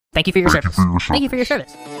Thank you for your service. Thank you for your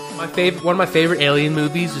service. One of my favorite Alien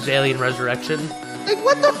movies is Alien Resurrection. Like,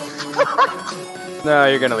 what the No,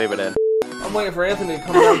 you're gonna leave it in. I'm waiting for Anthony to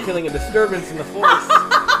come down feeling a disturbance in the force.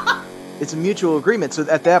 It's a mutual agreement, so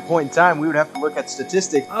at that point in time, we would have to look at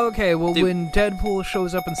statistics. Okay, well, when Deadpool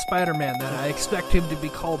shows up in Spider-Man, then I expect him to be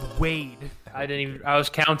called Wade. I was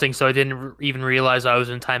counting, so I didn't even realize I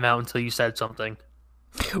was in timeout until you said something.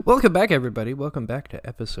 Welcome back, everybody. Welcome back to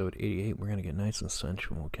episode 88. We're gonna get nice and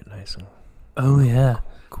sensual, get nice and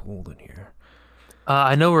cold in here.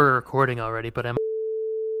 I know we're recording already, but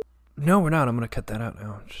No, we're not. I'm gonna cut that out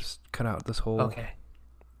now. Just cut out this whole... Okay.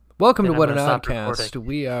 Welcome Then to What I'm an gonna stop Oddcast. recording.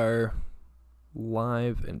 We are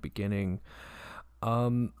live and beginning.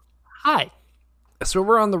 Hi. So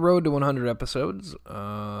we're on the road to 100 episodes.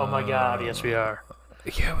 Oh my god, yes we are.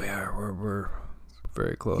 Yeah, we are. We're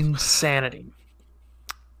very close. Insanity.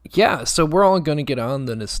 Yeah, so we're all going to get on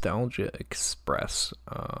the Nostalgia Express.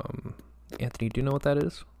 Anthony, do you know what that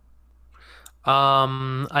is?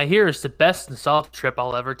 I hear it's the best nostalgia trip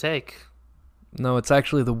I'll ever take. No, it's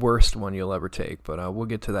actually the worst one you'll ever take, but we'll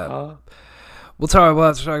get to that. We'll talk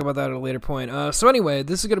about that at a later point. So anyway,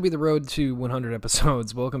 this is going to be the road to 100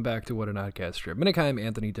 episodes. Welcome back to What an Oddcast Trip. Minikheim,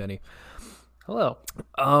 Anthony Denny. Hello.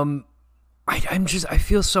 I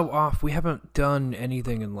feel so off. We haven't done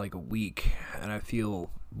anything in like a week, and I feel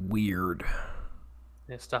weird.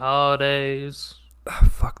 It's the holidays.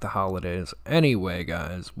 Fuck the holidays. Anyway,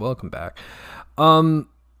 guys, welcome back. So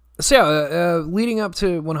yeah, leading up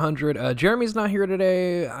to 100, Jeremy's not here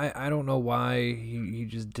today. I don't know why. He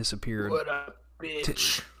just disappeared. What a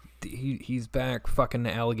bitch. He's back, fucking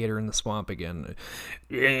alligator in the swamp again.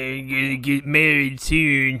 Gonna get married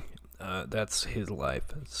soon. That's his life.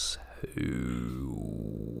 So...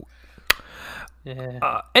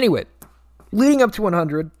 Yeah. Anyway, leading up to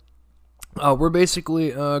 100, we're basically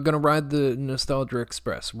going to ride the Nostalgia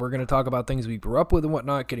Express. We're going to talk about things we grew up with and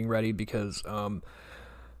whatnot, getting ready, because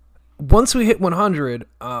once we hit 100,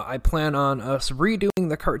 I plan on us redoing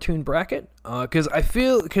the cartoon bracket,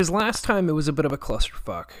 because last time it was a bit of a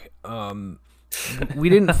clusterfuck. We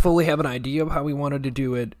didn't fully have an idea of how we wanted to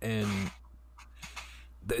do it, and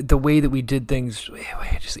the way that we did things,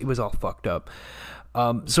 it was all fucked up.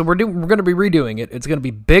 So we're going to be redoing it. It's going to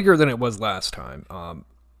be bigger than it was last time.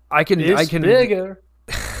 I can bigger.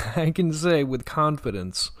 I can say with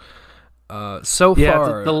confidence. So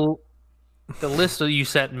far, the list that you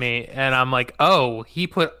sent me, and I'm like, oh, he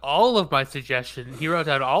put all of my suggestions. He wrote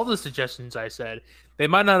down all the suggestions I said. They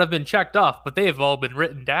might not have been checked off, but they have all been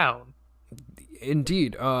written down.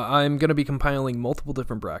 Indeed. I'm going to be compiling multiple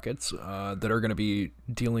different brackets that are going to be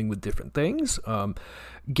dealing with different things,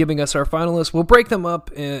 giving us our finalists. We'll break them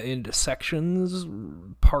up into sections,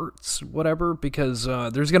 parts, whatever, because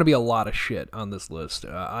there's going to be a lot of shit on this list.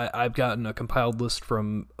 I've gotten a compiled list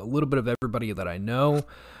from a little bit of everybody that I know,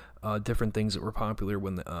 different things that were popular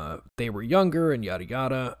when they were younger and yada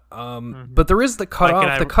yada. But there is the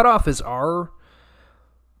cutoff. The cutoff is our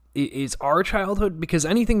childhood, because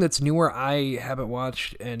anything that's newer I haven't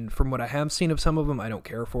watched, and from what I have seen of some of them, I don't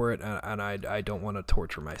care for it, and I don't want to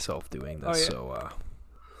torture myself doing this.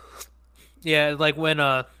 Yeah, like when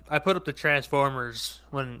I put up the Transformers,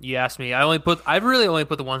 when you asked me, I really only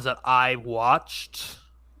put the ones that I watched.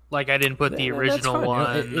 Like, I didn't put the original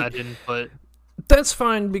one. I didn't put... That's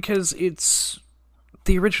fine, because it's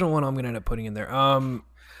the original one I'm going to end up putting in there. Well,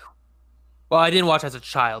 I didn't watch as a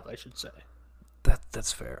child, I should say.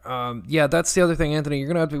 That's fair. Yeah, that's the other thing, Anthony. You're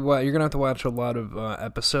gonna have to watch a lot of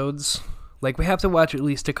episodes. Like, we have to watch at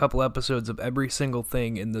least a couple episodes of every single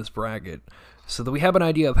thing in this bracket, so that we have an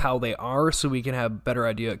idea of how they are, so we can have a better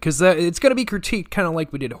idea. Because it's gonna be critiqued, kind of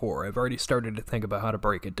like we did horror. I've already started to think about how to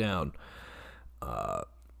break it down.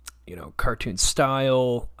 Cartoon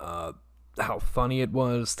style, how funny it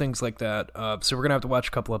was, things like that. So we're gonna have to watch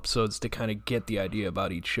a couple episodes to kind of get the idea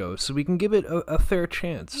about each show, so we can give it a fair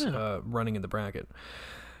chance running in the bracket.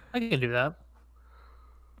 I can do that.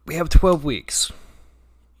 We have 12 weeks.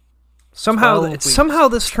 Somehow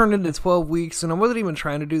this turned into 12 weeks, and I wasn't even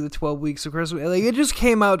trying to do the 12 weeks of Christmas. Like, it just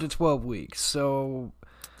came out to 12 weeks. So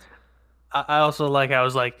I also I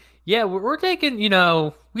was like, yeah, we're taking,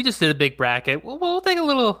 we just did a big bracket. We'll take a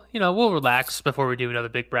little, we'll relax before we do another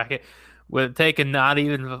big bracket. We're taking not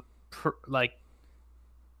even the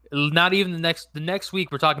next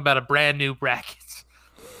week. We're talking about a brand new bracket.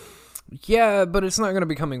 Yeah, but it's not going to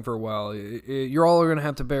be coming for a while. You're all going to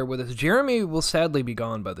have to bear with us. Jeremy will sadly be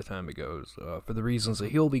gone by the time it goes. For the reasons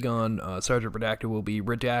that he'll be gone, Sergeant Redacted will be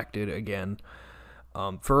redacted again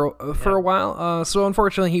for a while. So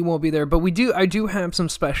unfortunately, he won't be there. But I do have some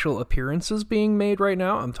special appearances being made right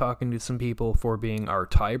now. I'm talking to some people for being our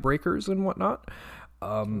tiebreakers and whatnot.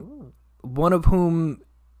 One of whom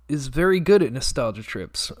is very good at nostalgia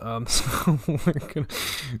trips. So we're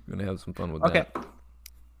gonna have some fun with that. Okay.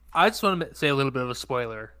 I just want to say a little bit of a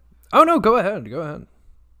spoiler. Oh no, go ahead.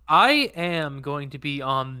 I am going to be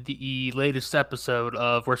on the latest episode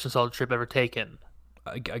of Worst Nostalgia Trip Ever Taken.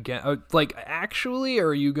 Again, like actually, or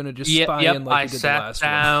are you gonna just spy in like you did the last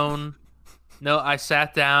one? No, I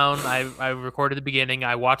sat down. I recorded the beginning.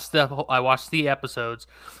 I watched the episodes.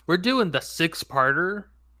 We're doing the 6-parter.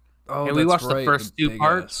 Oh, and we watched the first 2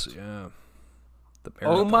 parts. Yeah.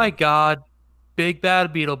 Oh my god. Big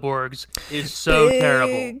Bad Beetleborgs is so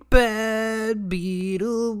terrible. Big Bad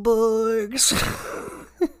Beetleborgs.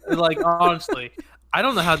 Like, honestly, I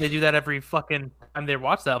don't know how they do that every fucking time they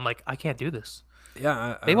watch that. I'm like, I can't do this.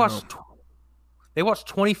 Yeah, they watched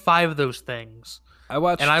 25 of those things. I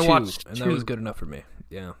watched 2, and that was good enough for me.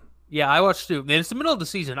 Yeah. Yeah, I watched 2. And it's the middle of the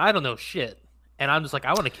season. I don't know shit. And I'm just like,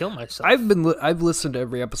 I want to kill myself. I've listened to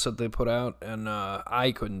every episode they put out, and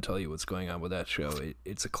I couldn't tell you what's going on with that show.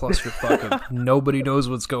 It's a clusterfuck of nobody knows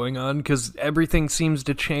what's going on because everything seems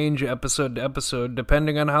to change episode to episode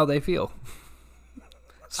depending on how they feel.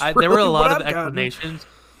 There were a lot of explanations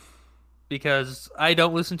because I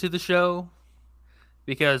don't listen to the show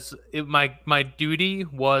because my duty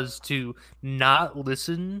was to not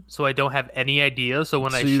listen, so I don't have any idea. So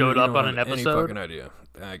when I showed up on an episode, any fucking idea.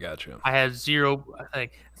 I got you. I had zero.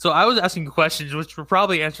 So I was asking questions, which were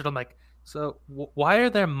probably answered. I'm like, so why are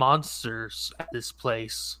there monsters at this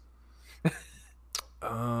place?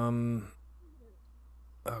 Oh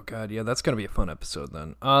god, yeah, that's gonna be a fun episode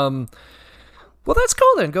then. Well, that's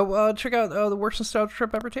cool then. Go check out the Worst Nostalgia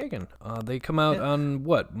Trip Ever Taken. They come out on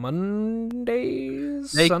what,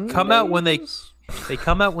 Mondays? They Sundays? come out when they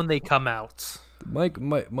come out when they come out. Mike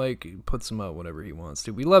puts them out whenever he wants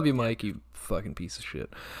to. We love you, Mike. You fucking piece of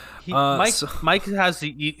shit. Mike has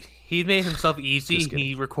he made himself easy.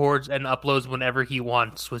 He records and uploads whenever he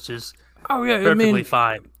wants, which is perfectly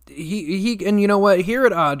fine. He and you know what? Here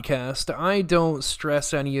at Oddcast, I don't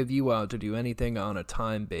stress any of you out to do anything on a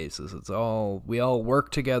time basis. We all work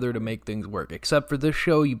together to make things work. Except for this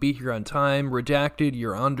show, you be here on time. Redacted,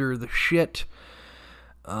 you're under the shit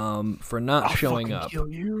for not showing up. Kill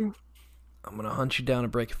you. I'm gonna hunt you down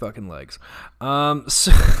and break your fucking legs.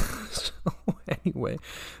 So anyway,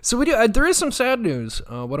 so we do. There is some sad news.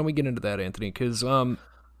 Why don't we get into that, Anthony? Because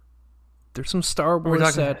there's some Star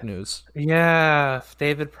Wars sad news. Yeah,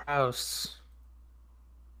 David Prowse,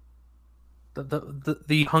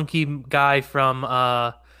 the hunky guy from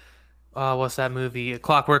what's that movie?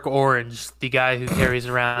 Clockwork Orange. The guy who carries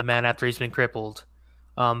around a man after he's been crippled.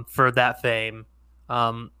 For that fame.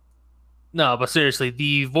 No, but seriously,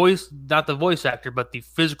 not the voice actor, but the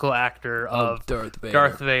physical actor of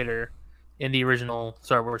Darth Vader in the original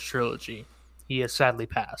Star Wars trilogy. He has sadly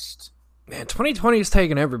passed. Man, 2020 is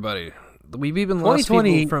taking everybody. We've even lost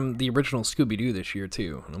people from the original Scooby-Doo this year,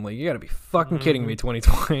 too. And I'm like, you gotta be fucking kidding me,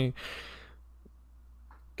 2020.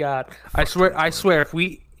 God, I swear,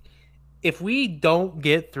 if we don't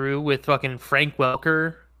get through with fucking Frank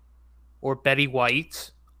Welker or Betty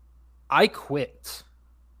White, I quit.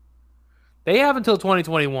 They have until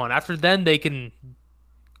 2021. After then, they can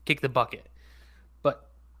kick the bucket. But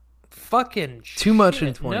fucking too much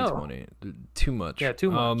in 2020. No. Too much. Yeah, too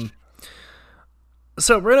much.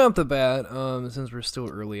 So right off the bat, since we're still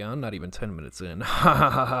early on, not even 10 minutes in,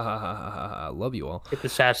 I love you all. Get the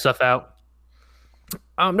sad stuff out.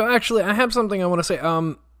 No, actually, I have something I want to say.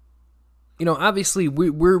 Obviously,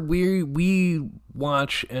 we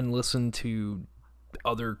watch and listen to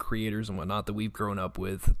other creators and whatnot that we've grown up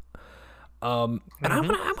with. And I'm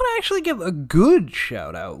gonna actually give a good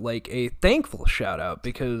shout out, like a thankful shout out,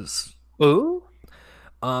 because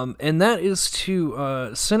and that is to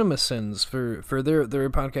CinemaSins for their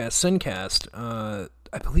podcast Sincast.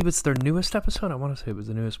 I believe it's their newest episode. I want to say it was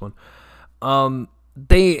the newest one.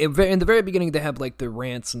 They in the very beginning they have like the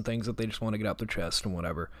rants and things that they just want to get out their chest and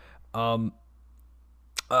whatever. And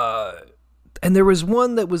there was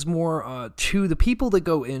one that was more to the people that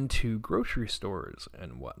go into grocery stores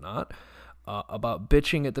and whatnot. About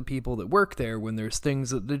bitching at the people that work there when there's things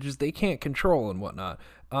that they can't control and whatnot.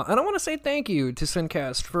 And I want to say thank you to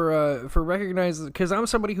Sincast for recognizing, because I'm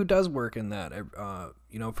somebody who does work in that,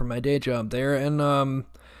 for my day job there. And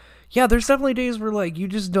yeah, there's definitely days where like you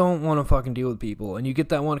just don't want to fucking deal with people, and you get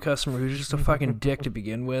that one customer who's just a fucking dick to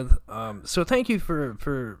begin with. So thank you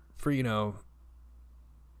for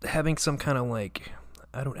having some kind of like.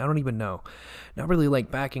 I don't even know. Not really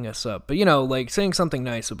like backing us up, but like saying something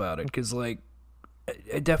nice about it, because like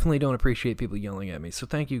I definitely don't appreciate people yelling at me. So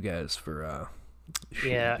thank you guys for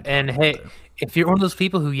and hey, if you're one of those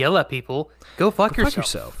people who yell at people, go fuck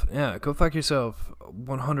yourself. Yeah, go fuck yourself.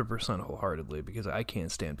 100% wholeheartedly because I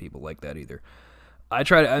can't stand people like that either. I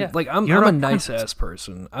try to I'm You're a not nice ass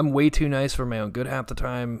person. I'm way too nice for my own good half the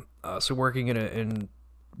time. So working in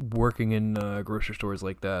grocery stores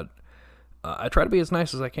like that, I try to be as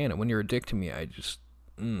nice as I can. And when you're a dick to me, I just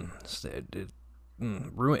it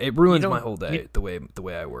ruins my whole day. The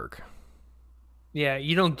way I work. Yeah,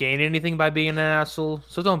 you don't gain anything by being an asshole,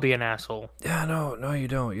 so don't be an asshole. Yeah, no, you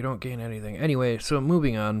don't. You don't gain anything. Anyway, so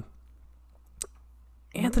moving on.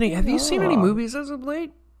 Anthony, have you seen any movies as of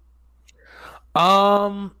late? A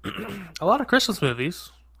lot of Christmas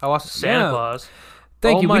movies. I watched Santa Claus.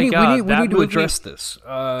 Thank you. My God, we need to address this.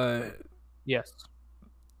 Yes.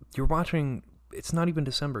 You're watching. It's not even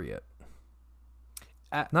December yet.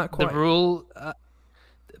 Not quite. The rule.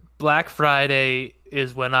 Black Friday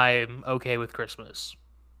is when I'm okay with Christmas.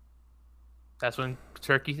 That's when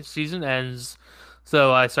turkey season ends.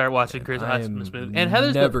 So I start watching Christmas movies. And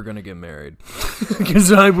Heather's never gonna get married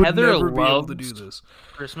because I would Heather never be able to do this.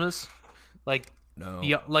 Christmas, like no,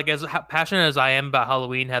 like as passionate as I am about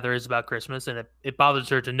Halloween, Heather is about Christmas, and it bothers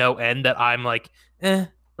her to no end that I'm like, when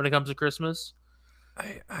it comes to Christmas.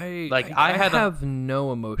 I have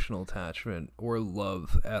no emotional attachment or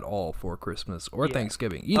love at all for Christmas or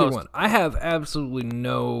Thanksgiving. Either one. I have absolutely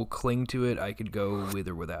no cling to it. I could go with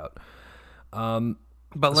or without. But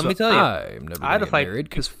let me tell you, I'm never going to get married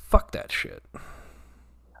because fuck that shit.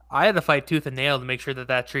 I had to fight tooth and nail to make sure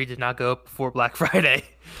that tree did not go up before Black Friday.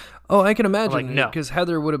 Oh, I can imagine. No. Because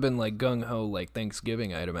Heather would have been like gung-ho like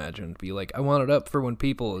Thanksgiving, I'd imagine. Be like, I want it up for when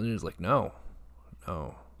people... And he's like, no.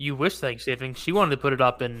 You wish Thanksgiving. She wanted to put it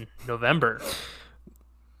up in November.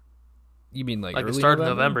 You mean like the early start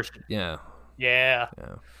November? of November? Yeah. Yeah.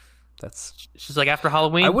 That's. She's like after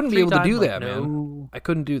Halloween. I wouldn't be able to do that, no. man. I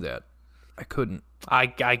couldn't do that. I couldn't. I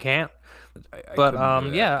can't. I but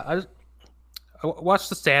I watched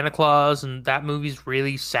the Santa Claus, and that movie's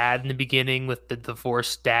really sad in the beginning with the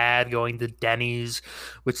divorced dad going to Denny's,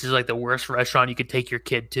 which is like the worst restaurant you could take your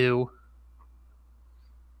kid to.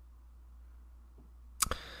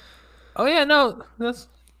 Oh yeah, no, that's.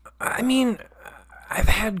 I mean, I've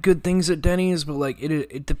had good things at Denny's, but like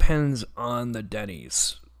it depends on the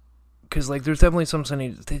Denny's, because like there's definitely some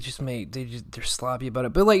Denny's they're sloppy about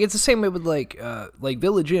it. But like it's the same way with like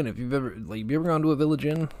Village Inn. If you've ever gone to a Village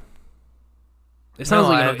Inn, it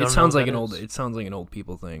sounds like an old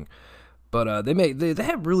people thing. But they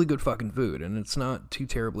have really good fucking food, and it's not too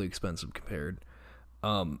terribly expensive compared.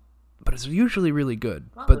 But it's usually really good.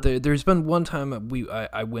 But there's been one time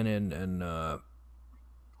I went in and it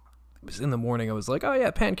was in the morning. I was like, oh yeah,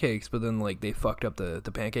 pancakes. But then like they fucked up the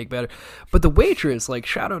pancake batter. But the waitress, like,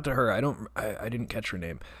 shout out to her. I didn't catch her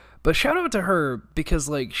name, but shout out to her because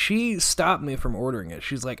like she stopped me from ordering it.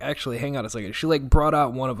 She's like, actually, hang on a second. She like brought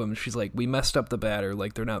out one of them. She's like, we messed up the batter.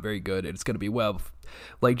 Like they're not very good. It's gonna be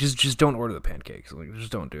like just don't order the pancakes. Like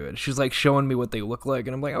just don't do it. She's like showing me what they look like,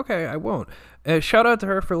 and I'm like, okay, I won't. Shout out to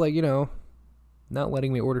her for like not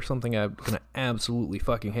letting me order something I'm gonna absolutely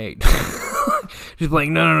fucking hate. She's like,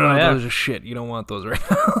 no, those are shit. You don't want those right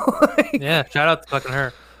now. Yeah, shout out to fucking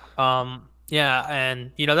her. Yeah,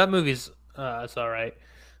 and that movie's it's all right.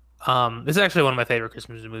 It's actually one of my favorite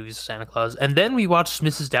Christmas movies, Santa Claus. And then we watched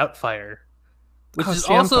Mrs. Doubtfire, which is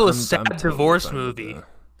also a sad divorce movie.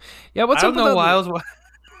 Yeah, what's up with that? I don't know why I was.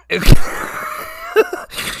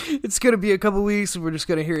 It's gonna be a couple weeks, and we're just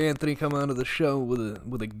gonna hear Anthony come onto the show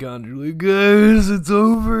with a gun. You're like, guys, it's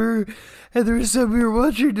over. Heather said we were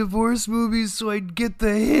watching divorce movies, so I'd get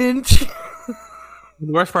the hint.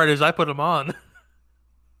 The worst part is I put them on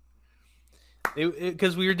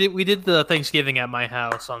because we did the Thanksgiving at my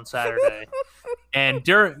house on Saturday, and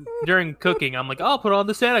during cooking, I'm like, I'll put on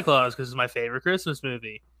the Santa Claus because it's my favorite Christmas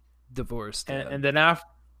movie. Divorced, and then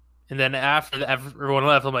after everyone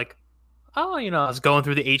left, I'm like, oh, I was going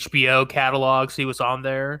through the HBO catalog, see what's on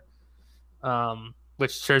there.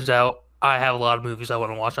 Which turns out I have a lot of movies I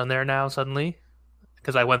want to watch on there now suddenly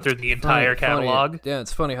because I went through the entire catalog. Yeah,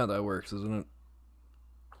 it's funny how that works, isn't it?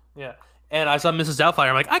 Yeah, and I saw Mrs. Doubtfire.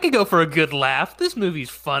 I'm like, I could go for a good laugh. This movie's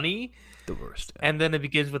funny. Divorced. And then it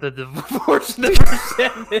begins with a divorce never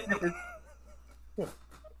ended.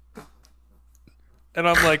 And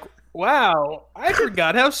I'm like, wow, I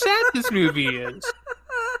forgot how sad this movie is.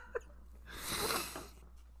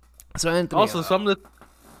 So Anthony, also some of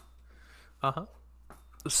the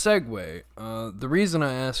segue. The reason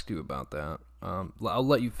I asked you about that, I'll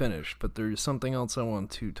let you finish, but there's something else I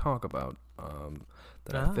want to talk about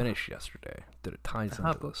that I finished yesterday that it ties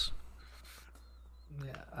into this.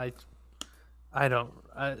 Yeah, I don't.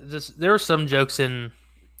 There were some jokes in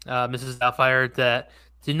Mrs. Doubtfire that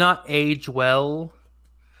did not age well.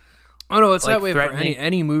 Oh no, it's Like, that way for threatening-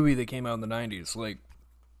 any movie that came out in the 90s. Like,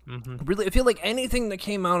 really, I feel like anything that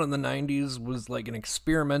came out in the 90s was like an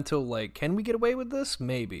experimental, like, can we get away with this?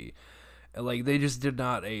 Maybe. And, like, they just did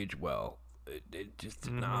not age well. It just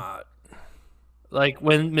did not. Like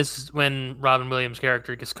when Robin Williams'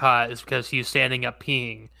 character gets caught is because he's standing up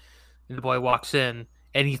peeing, and the boy walks in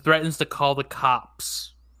and he threatens to call the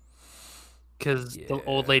cops because the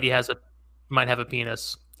old lady might have a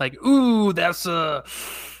penis. Like, ooh, that's a.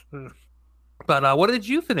 But what did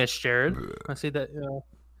you finish, Jared? I see that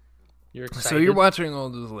you're excited. So you're watching all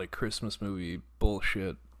this like Christmas movie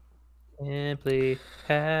bullshit. Simply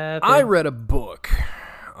happy. I read a book.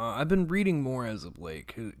 I've been reading more as of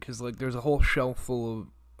late because like there's a whole shelf full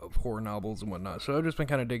of horror novels and whatnot. So I've just been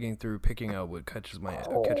kind of digging through, picking out what catches my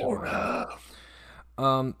eye.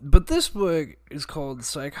 But this book is called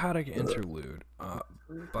Psychotic Interlude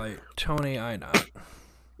by Tony Einat.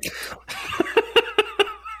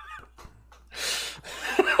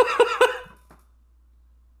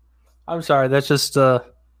 I'm sorry, that's just a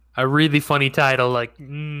really funny title. Like,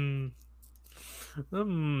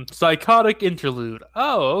 Psychotic Interlude.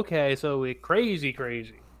 Oh, okay, so we crazy.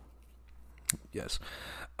 Yes.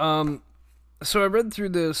 So I read through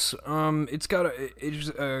this. It's got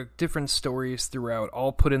different stories throughout,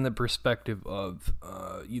 all put in the perspective of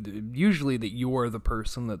usually that you're the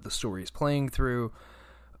person that the story is playing through,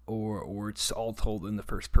 or it's all told in the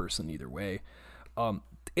first person. Either way,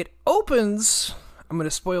 it opens. I'm going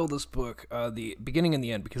to spoil this book, the beginning and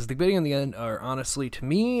the end, because the beginning and the end are honestly to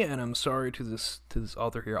me, and I'm sorry to this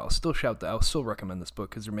author here. I'll still recommend this book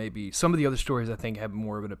because there may be some of the other stories I think have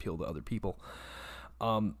more of an appeal to other people.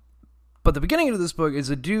 But the beginning of this book is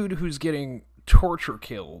a dude who's getting torture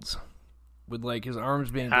killed with like his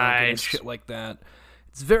arms being broken and shit like that.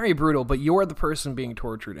 It's very brutal, but you're the person being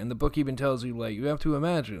tortured, and the book even tells you like you have to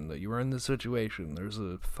imagine that you are in this situation. There's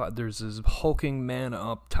this hulking man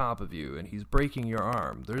up top of you, and he's breaking your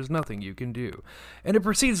arm. There's nothing you can do, and it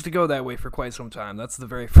proceeds to go that way for quite some time. That's the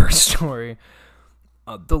very first story.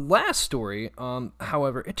 The last story,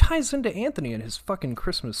 however, it ties into Anthony and his fucking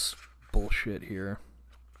Christmas bullshit here.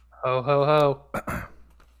 Ho ho ho!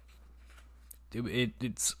 Dude,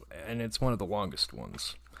 it's one of the longest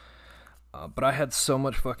ones. But I had so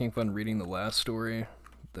much fucking fun reading the last story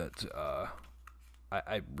that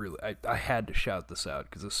I had to shout this out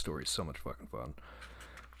because this story is so much fucking fun.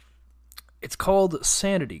 It's called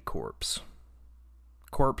Sanity Corpse.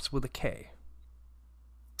 Corpse with a K.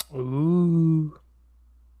 Ooh.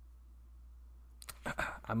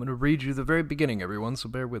 I'm going to read you the very beginning, everyone, so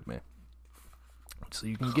bear with me. So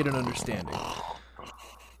you can get an understanding.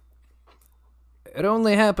 It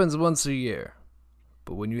only happens once a year.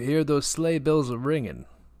 But when you hear those sleigh bells are ringing,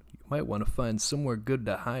 you might want to find somewhere good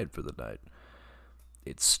to hide for the night.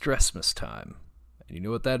 It's Stressmas time. And you know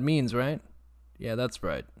what that means, right? Yeah, that's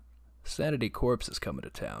right. Sanity Corpse is coming to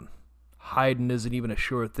town. Hiding isn't even a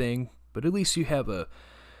sure thing, but at least you have a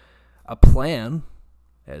plan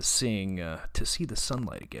as to see the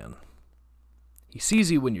sunlight again. He sees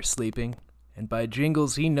you when you're sleeping, and by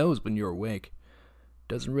jingles he knows when you're awake.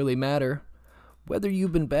 Doesn't really matter. Whether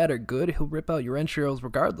you've been bad or good, he'll rip out your entrails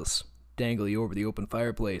regardless, dangle you over the open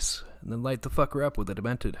fireplace, and then light the fucker up with a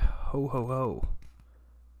demented ho ho ho.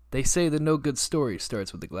 They say that no good story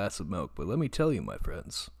starts with a glass of milk, but let me tell you, my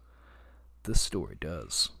friends, this story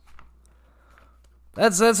does.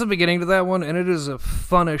 That's the beginning to that one, and it is a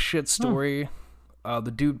fun as shit story.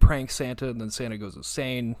 The dude pranks Santa, and then Santa goes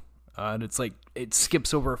insane, and it's like it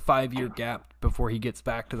skips over a 5-year gap before he gets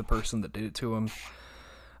back to the person that did it to him.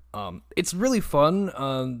 It's really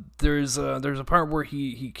fun. There's a part where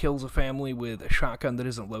he kills a family with a shotgun that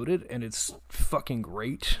isn't loaded, and it's fucking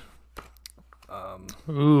great.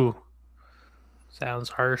 Ooh. Sounds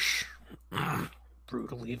harsh.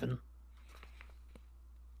 Brutal even.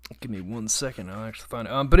 Give me 1 second, I'll actually find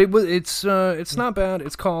it. But it's not bad.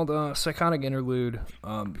 It's called Psychotic Interlude. You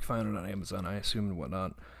can find it on Amazon, I assume, and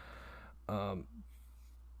whatnot.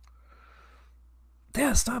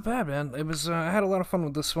 Yeah, it's not bad, man. It was. I had a lot of fun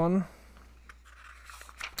with this one.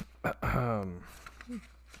 There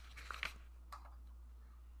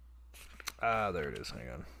it is. Hang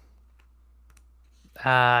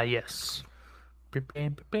on. Yes. I'm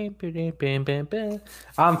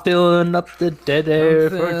filling up the dead air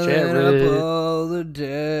for Jared. Up all the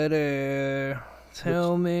dead air.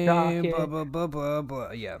 Tell me, blah blah blah blah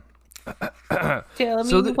blah. Yeah. Tell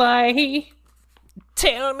me why.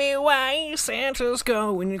 Tell me why Santa's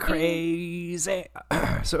going crazy.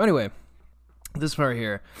 So anyway, this part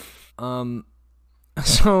here.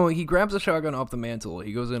 So he grabs a shotgun off the mantle.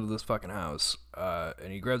 He goes into this fucking house,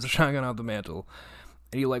 and he grabs a shotgun off the mantle,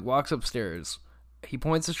 and he like walks upstairs, He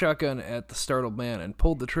points a shotgun at the startled man and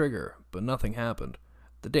pulled the trigger, but nothing happened.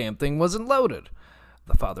 The damn thing wasn't loaded.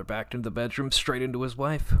 The father backed into the bedroom straight into his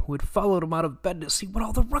wife, who had followed him out of bed to see what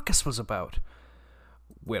all the ruckus was about.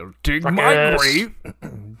 Well, dig my grave.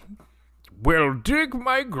 Well, dig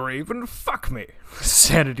my grave and fuck me,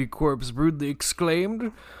 Sanity Corpse rudely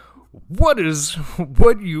exclaimed. What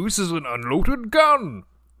use is an unloaded gun?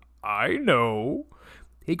 I know.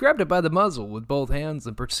 He grabbed it by the muzzle with both hands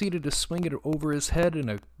and proceeded to swing it over his head in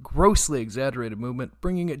a grossly exaggerated movement,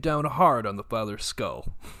 bringing it down hard on the father's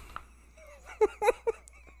skull.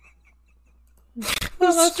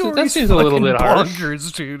 That seems a little bit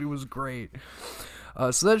harsh. Dude. It was great.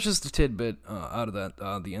 So that's just a tidbit out of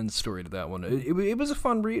that, the end story to that one. It was a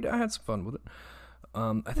fun read. I had some fun with it.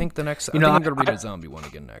 I think I'm going to read a zombie one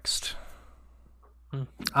again next.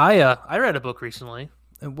 I read a book recently.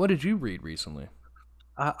 And what did you read recently?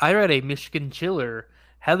 I read a Michigan Chiller.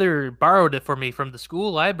 Heather borrowed it for me from the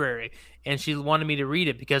school library, and she wanted me to read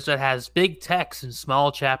it because it has big text and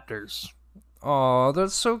small chapters. Oh,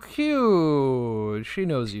 that's so cute. She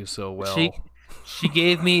knows you so well. She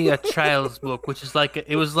gave me a child's book, which is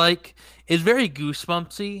it's very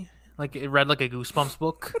Goosebumpsy. Like it read like a Goosebumps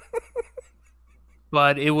book.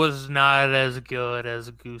 But it was not as good as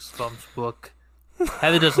a Goosebumps book.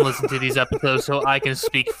 Heather doesn't listen to these episodes, so I can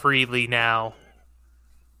speak freely now.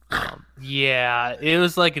 Yeah, it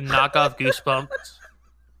was like a knockoff Goosebumps.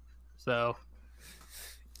 So,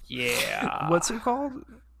 yeah. What's it called?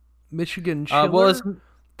 Michigan Chiller?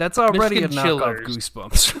 That's already Michigan a knockoff Chillers.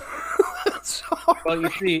 Goosebumps. That's already you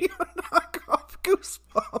see, a knockoff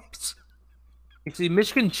Goosebumps. You see,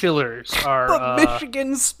 Michigan Chillers are... But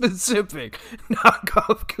Michigan specific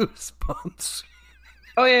knockoff Goosebumps.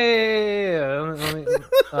 Oh,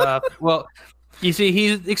 yeah. Well, you see,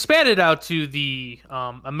 he's expanded out to the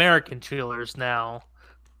American Chillers now,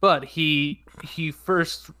 but he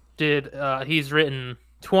first did... he's written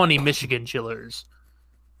 20 Michigan Chillers,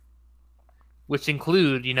 which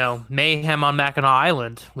include, Mayhem on Mackinac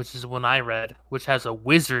Island, which is one I read, which has a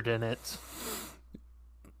wizard in it.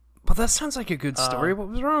 Well, that sounds like a good story. What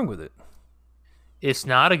was wrong with it? It's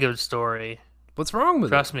not a good story. What's wrong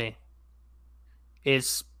with Trust me.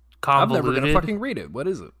 It's convoluted. I'm never going to fucking read it. What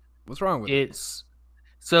is it? What's wrong with it?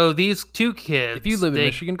 So these two kids... If you live in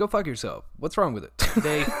Michigan, go fuck yourself. What's wrong with it?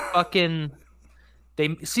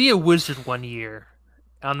 They see a wizard one year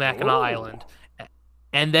on Mackinac Island.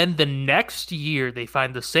 And then the next year, they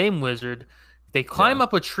find the same wizard. They climb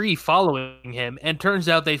up a tree following him, and turns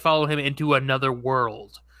out they follow him into another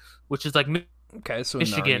world, which is like so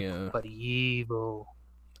Michigan, Narnia. but evil.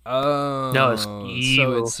 Oh, No, it's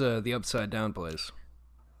evil. So it's the Upside Down place.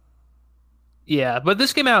 Yeah, but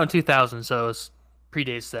this came out in 2000, so it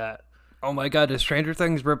predates that. Oh my god, does Stranger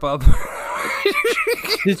Things rip up?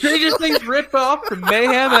 Did Stranger Things rip off the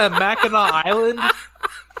Mayhem at Mackinac Island?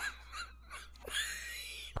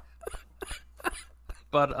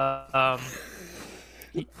 But, yeah,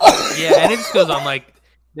 and it just goes on, like,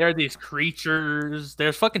 there are these creatures,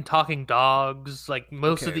 there's fucking talking dogs, like,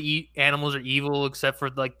 most of the animals are evil except for,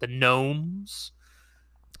 like, the gnomes.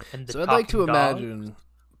 And the so I'd like to dogs. imagine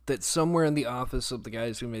that somewhere in the office of the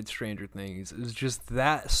guys who made Stranger Things is just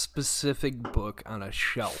that specific book on a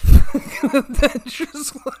shelf. That's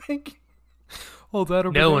just like,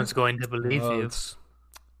 no one's going to believe you. It's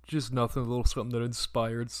just nothing, a little something that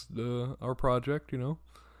inspired our project,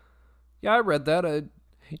 Yeah, I read that.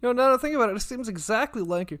 Now that I think about it, it seems exactly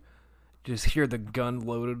like you. Just hear the gun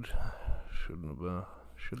loaded. Shouldn't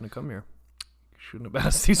have come here. Shouldn't have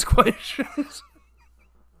asked these questions.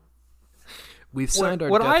 We've signed our.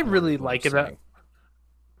 What I really like about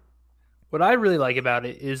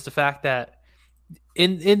it is the fact that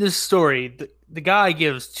in this story, the guy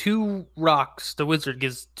gives 2 rocks. The wizard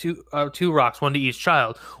gives two rocks, one to each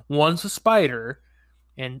child. One's a spider,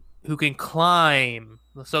 and who can climb.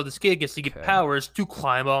 So this kid gets to get powers to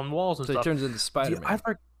climb on walls and stuff. So he turns into Spider-Man.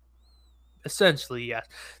 Essentially, yes.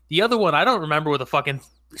 The other one, I don't remember what the fucking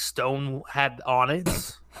stone had on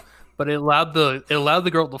it, but it allowed the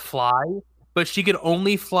girl to fly, but she could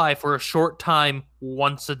only fly for a short time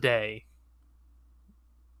once a day.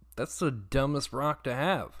 That's the dumbest rock to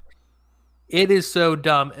have. It is so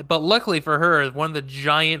dumb, but luckily for her, one of the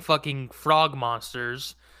giant fucking frog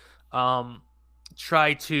monsters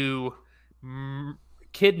tried to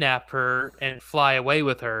kidnap her and fly away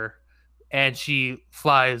with her, and she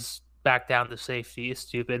flies back down to safety. It's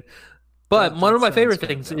stupid. But one of my favorite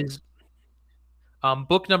things is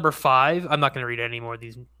book number 5. I'm not going to read any more of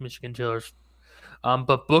these Michigan Chillers.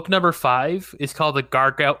 But book number 5 is called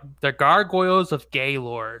The Gargoyles of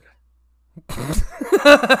Gaylord.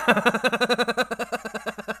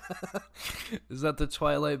 Is that the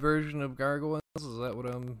Twilight version of gargoyles? Is that what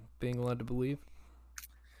I'm being led to believe?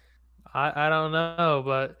 I don't know,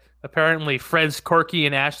 but apparently Fred's Corky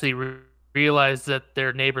and Ashley realized that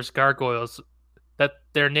their neighbor's gargoyle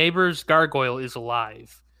is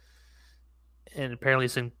alive, and apparently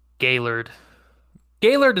it's in Gaylord.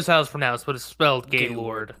 Gaylord is how it's pronounced, but it's spelled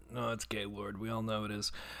Gaylord. No, it's Gaylord. We all know it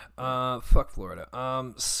is. Fuck Florida.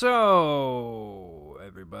 So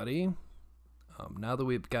everybody, now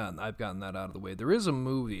that I've gotten that out of the way, there is a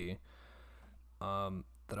movie,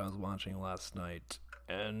 that I was watching last night,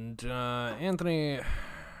 and Anthony,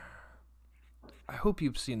 I hope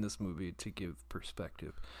you've seen this movie to give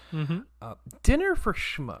perspective. Mm-hmm. Dinner for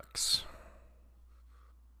Schmucks.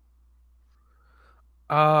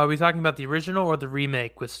 Are we talking about the original or the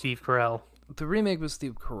remake with Steve Carell? The remake with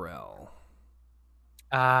Steve Carell.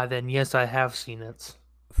 Then yes, I have seen it.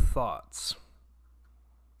 Thoughts?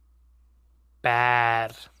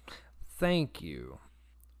 Bad. Thank you.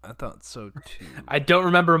 I thought so too. I don't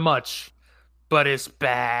remember much, but it's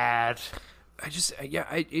bad.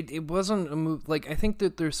 It wasn't a movie. Like, I think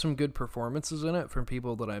that there's some good performances in it from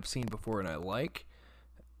people that I've seen before and I like,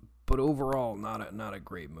 but overall, not a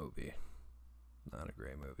great movie. Not a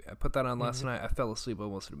great movie. I put that on last night. I fell asleep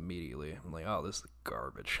almost immediately. I'm like, oh, this is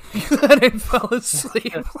garbage. And I fell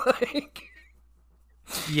asleep.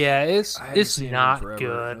 Yeah, it's not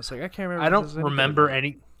good. I was like, I can't remember. I don't remember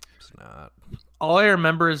any. It's not. All I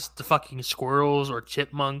remember is the fucking squirrels or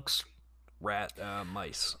chipmunks.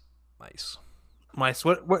 Mice. Mice.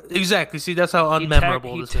 What exactly? See, that's how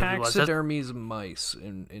unmemorable this movie was. He taxidermies mice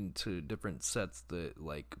into different sets that,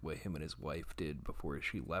 like, what him and his wife did before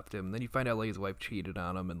she left him. And then you find out, like, his wife cheated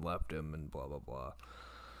on him and left him and blah, blah, blah.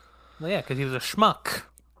 Well, yeah, because he was a schmuck.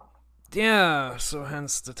 Yeah, so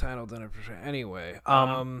hence the title Dinner for Schmucks. Anyway,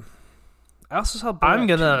 I also saw Borat I'm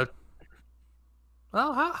gonna... 2.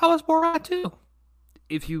 Well, how was Borat 2?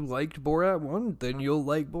 If you liked Borat 1, then you'll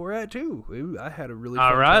like Borat 2. I had a really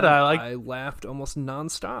fun Alright, time. I laughed almost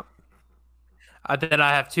nonstop. Then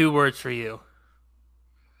I have 2 words for you.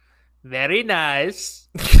 Very nice.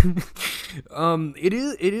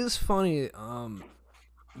 It is funny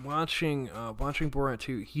watching Borat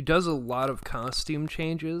 2. He does a lot of costume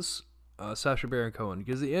changes, Sacha Baron Cohen,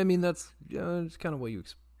 because I mean that's it's kind of what you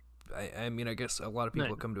I mean I guess a lot of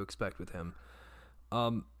people come to expect with him.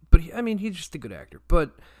 But he's just a good actor.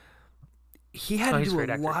 But he had to do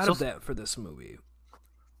a lot of that for this movie,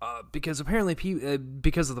 because apparently,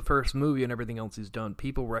 because of the first movie and everything else he's done,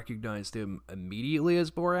 people recognized him immediately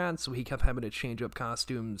as Borat. So he kept having to change up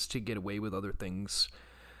costumes to get away with other things.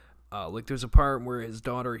 Like there's a part where his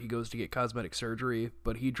daughter, he goes to get cosmetic surgery,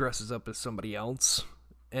 but he dresses up as somebody else.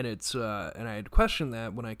 And it's and I had questioned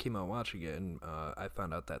that when I came out watching it, and I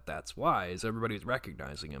found out that that's why, is everybody's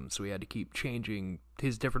recognizing him, so he had to keep changing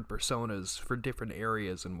his different personas for different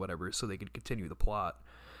areas and whatever, so they could continue the plot.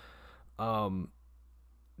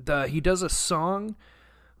 He does a song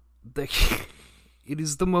that it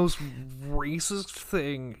is the most racist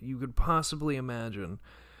thing you could possibly imagine.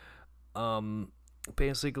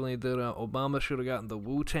 Basically that Obama should have gotten the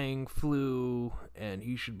Wu-Tang flu and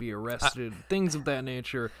he should be arrested, things of that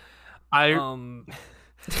nature. I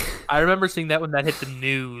remember seeing that when that hit the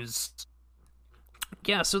news.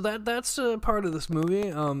 Yeah, so that's part of this movie.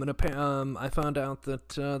 And I found out that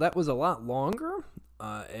that was a lot longer,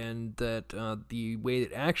 and that the way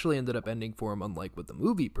it actually ended up ending for him, unlike what the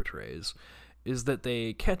movie portrays, is that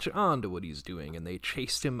they catch on to what he's doing and they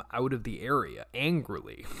chased him out of the area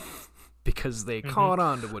angrily. Because they caught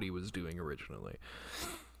on to what he was doing originally.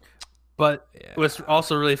 But what's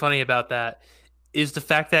also really funny about that is the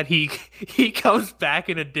fact that he comes back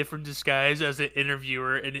in a different disguise as an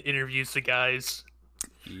interviewer and interviews the guys.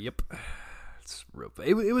 Yep. It's real.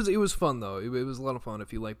 It was fun though. It was a lot of fun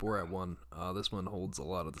if you like Borat 1. This one holds a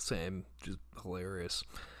lot of the same, just hilarious.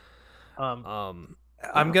 I'm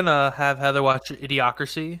gonna have Heather watch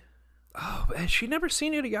Idiocracy. Oh, has she never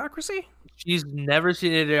seen Idiocracy? She's never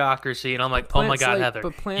seen Idiocracy, and I'm like, oh my god, Heather.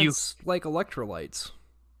 But plants like electrolytes.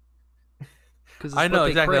 I know,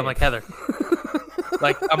 exactly. I'm like, Heather.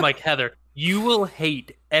 I'm like, Heather, you will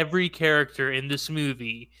hate every character in this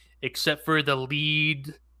movie except for the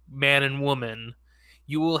lead man and woman.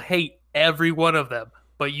 You will hate every one of them,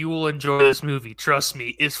 but you will enjoy this movie. Trust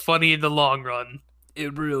me, it's funny in the long run.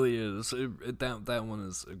 It really is. That one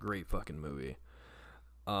is a great fucking movie.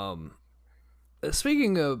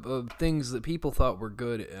 Speaking of things that people thought were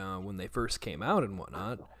good when they first came out and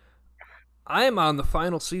whatnot, I am on the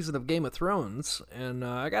final season of Game of Thrones, and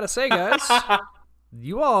I gotta say, guys,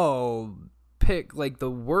 you all pick like the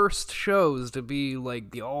worst shows to be like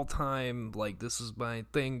the all-time, like this is my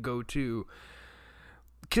thing, go-to.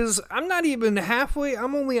 Because I'm not even halfway.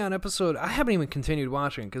 I'm only on episode. I haven't even continued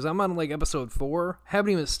watching because I'm on like episode 4.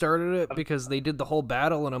 Haven't even started it because they did the whole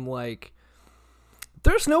battle, and I'm like,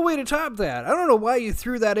 there's no way to top that. I don't know why you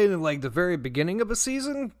threw that in like the very beginning of a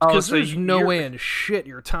season. Because there's no way in shit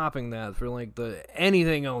you're topping that for like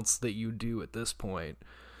anything else that you do at this point.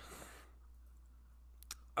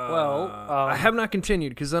 I have not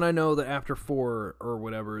continued because then I know that after 4 or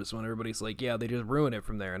whatever is when everybody's like, yeah, they just ruin it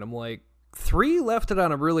from there, and I'm like, 3 left it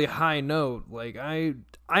on a really high note. Like I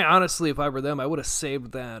honestly, if I were them, I would have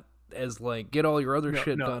saved that as like get all your other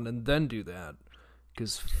shit done and then do that.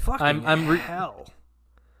 Because fucking hell.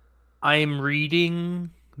 I'm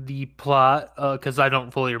reading the plot because I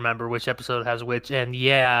don't fully remember which episode has which, and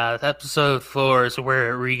yeah, episode 4 is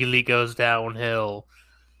where it really goes downhill.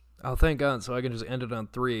 Oh, thank God! So I can just end it on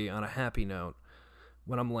 3 on a happy note.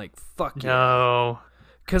 When I'm like, fuck yeah. No.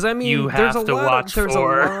 Because I mean, there's a lot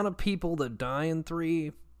of people that die in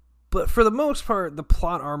 3, but for the most part, the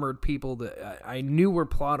plot armored people that I knew were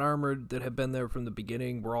plot armored that have been there from the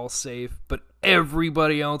beginning were all safe. But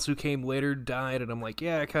everybody else who came later died, and I'm like,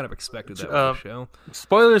 yeah, I kind of expected that with the show.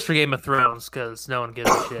 Spoilers for Game of Thrones because no one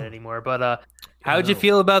gives a shit anymore. But how'd you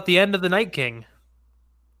feel about the end of the Night King?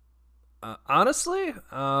 Honestly,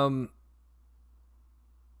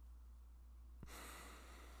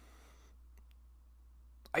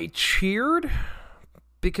 I cheered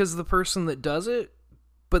because of the person that does it,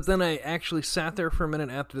 but then I actually sat there for a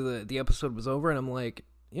minute after the episode was over, and I'm like,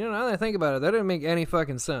 you know, now that I think about it, that didn't make any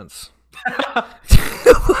fucking sense. I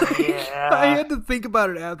had to think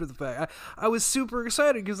about it after the fact. I was super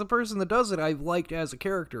excited because the person that does it I liked as a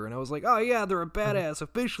character, and I was like, oh yeah, they're a badass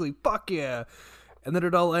officially, fuck yeah. And then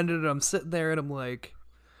it all ended, and I'm sitting there, and I'm like,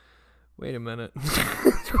 wait a minute.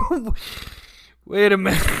 Wait a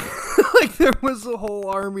minute. Like, there was a whole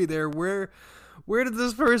army there. Where did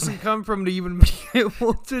this person come from to even be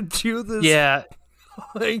able to do this? Yeah.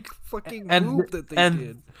 Like, fucking move that they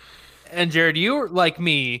did. And Jared, you were like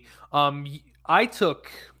me. I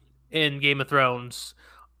took in Game of Thrones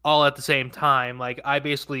all at the same time. Like, I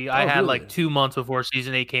had like 2 months before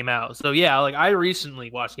season 8 came out. So yeah, like I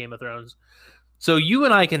recently watched Game of Thrones. So you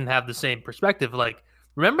and I can have the same perspective. Like,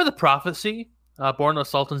 remember the prophecy, Born of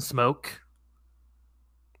Salt and Smoke?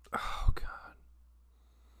 Oh, God.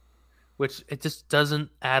 Which, it just doesn't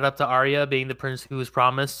add up to Arya being the prince who was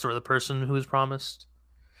promised, or the person who was promised.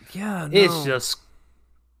 Yeah, no. It's just...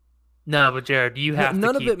 No, but Jared, you have to keep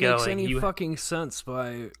going. None of it makes any fucking sense.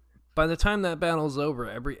 By the time that battle's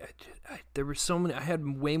over, there were so many... I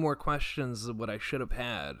had way more questions than what I should have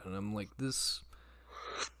had. And I'm like, this...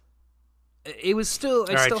 It was still...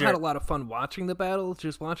 I still had a lot of fun watching the battle.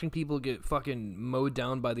 Just watching people get fucking mowed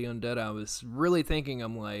down by the undead. I was really thinking,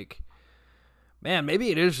 I'm like... Man, maybe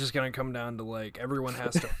it is just going to come down to, like, everyone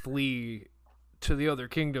has to flee to the other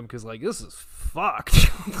kingdom, because, like, this is fucked.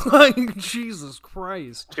 Like, Jesus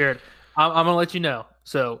Christ. Jared, I'm going to let you know.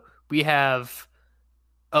 So, we have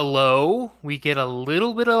a low, we get a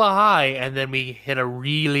little bit of a high, and then we hit a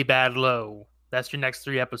really bad low. That's your next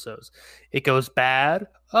 3 episodes. It goes bad.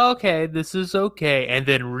 Okay, this is okay. And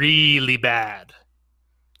then really bad.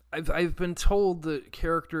 I've been told that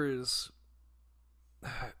characters...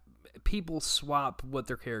 People swap what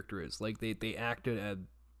their character is. Like, they acted at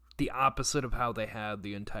the opposite of how they had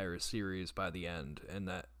the entire series by the end. And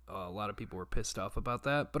that a lot of people were pissed off about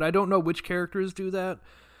that. But I don't know which characters do that.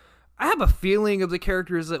 I have a feeling of the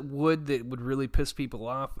characters that would really piss people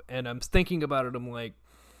off. And I'm thinking about it, I'm like...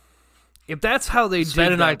 If that's how they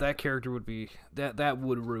did that character would be... That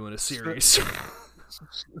would ruin a series.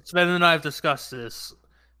 Sven and I have discussed this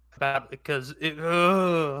because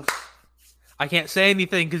I can't say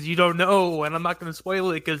anything because you don't know, and I'm not going to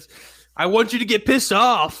spoil it because I want you to get pissed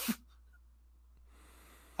off.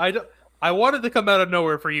 I wanted to come out of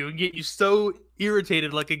nowhere for you and get you so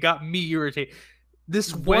irritated like it got me irritated.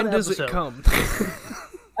 When does it come?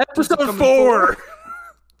 Episode 4.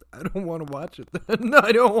 I don't want to watch it then. No,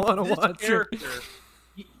 I don't want to watch it.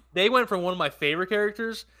 They went from one of my favorite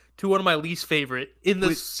characters to one of my least favorite in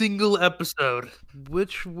the single episode.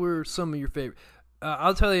 Which were some of your favorite?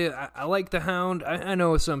 I'll tell you, I like the Hound. I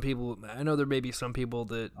know there may be some people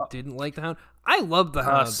that didn't like the Hound. I love the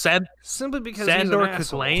Hound. Simply because Sandor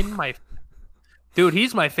he's an Clegane, dude,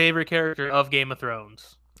 he's my favorite character of Game of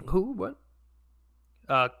Thrones. Who? What?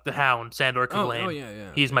 The Hound, Sandor Clegane. Oh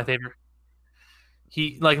yeah. He's my favorite.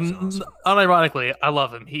 He awesome. Unironically, I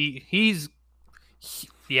love him. He's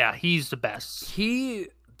the best. The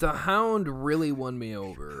Hound really won me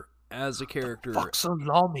over as a character. Fuck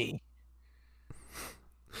Salami.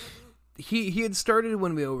 He had started to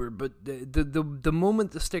win me over, but the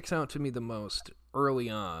moment that sticks out to me the most early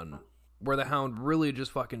on where the Hound really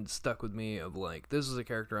just fucking stuck with me of like, this is a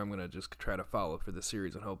character I'm gonna just try to follow for the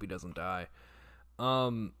series and hope he doesn't die.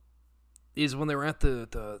 Is when they were at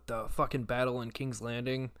the fucking battle in King's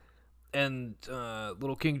Landing, and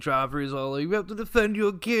little King Joffrey's all like, you have to defend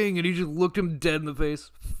your king, and he just looked him dead in the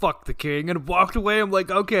face, fuck the king, and walked away. I'm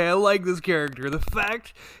like, okay, I like this character. The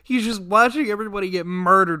fact he's just watching everybody get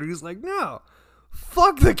murdered, and he's like, no,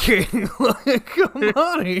 fuck the king. Like, come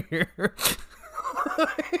on here.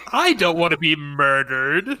 I don't want to be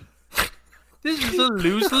murdered. This is a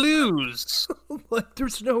lose-lose. Like,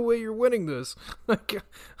 there's no way you're winning this. Like,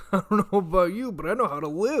 I don't know about you, but I know how to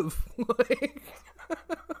live. Like...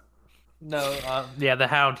 No, yeah, the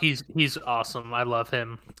Hound, he's awesome. I love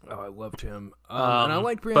him. Oh, I loved him. And I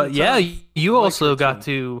liked Brianna. But yeah, you also got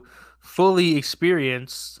to fully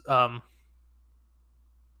experience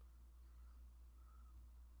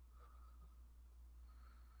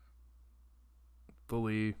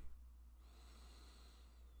fully.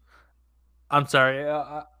 I'm sorry.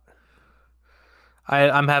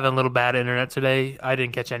 I'm having a little bad internet today. I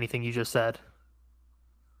didn't catch anything you just said.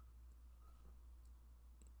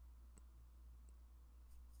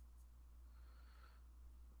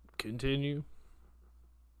 Continue.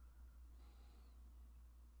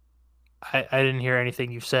 I didn't hear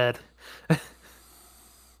anything you said.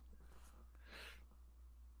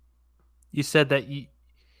 You said that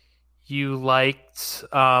you liked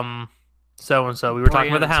so and so. We were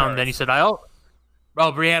talking about the Hound. Then you said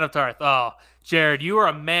Brianna of Tarth. Oh, Jared, you are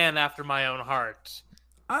a man after my own heart.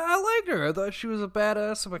 I liked her. I thought she was a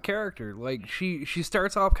badass of a character. Like she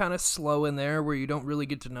starts off kind of slow in there, where you don't really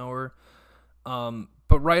get to know her.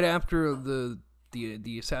 But right after the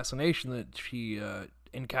assassination that she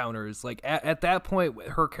encounters, like at that point,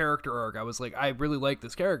 her character arc, I was like, I really like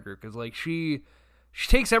this character because like she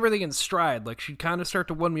takes everything in stride. Like she'd kind of start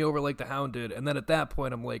to win me over like the Hound did, and then at that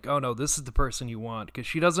point, I'm like, oh no, this is the person you want because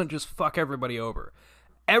she doesn't just fuck everybody over.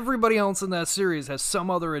 Everybody else in that series has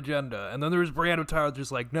some other agenda, and then there's Brianna Tarth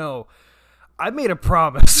just like, no, I made a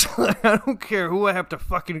promise. I don't care who I have to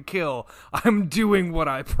fucking kill. I'm doing what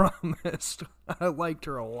I promised. I liked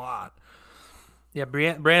her a lot. Yeah,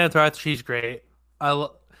 Brianna Tarth, she's great.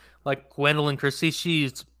 Like Gwendolyn Christie,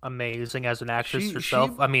 she's amazing as an actress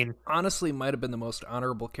herself. I mean, honestly, might have been the most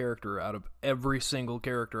honorable character out of every single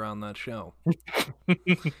character on that show.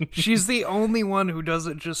 She's the only one who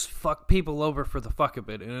doesn't just fuck people over for the fuck of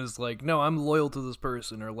it, and is like, no, I'm loyal to this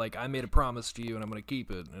person, or like, I made a promise to you and I'm gonna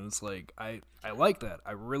keep it. And it's like, I like that.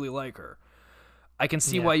 I really like her. I can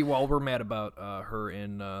see why you all were mad about her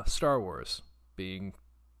in Star Wars being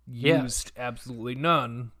used absolutely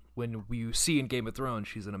none. When you see in Game of Thrones,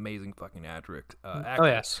 she's an amazing fucking actress. Oh,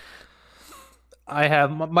 yes. I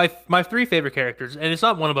have my three favorite characters, and it's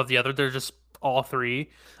not one above the other. They're just all three.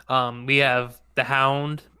 We have the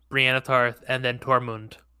Hound, Brianna Tarth, and then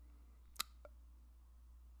Tormund.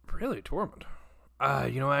 Really? Tormund?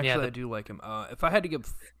 Actually, I do like him. If I had to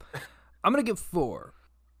give... I'm going to give 4.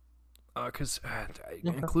 Because,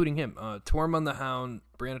 including him. Tormund, the Hound,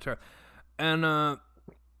 Brianna Tarth. And,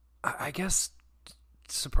 I guess...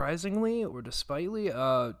 surprisingly or despitely,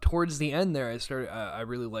 towards the end there, I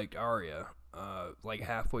really liked Arya. Like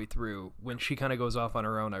halfway through, when she kind of goes off on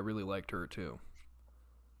her own, I really liked her too.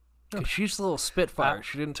 Cause she's a little spitfire.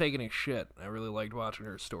 She didn't take any shit. I really liked watching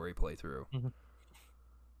her story play through. Mm-hmm.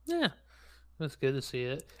 Yeah, that's good to see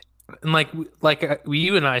it. And like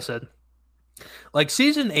you and I said, like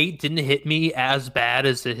season 8 didn't hit me as bad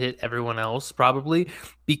as it hit everyone else, probably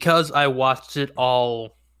because I watched it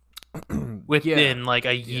all within like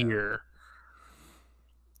a year.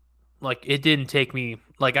 Like it didn't take me,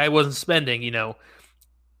 like I wasn't spending,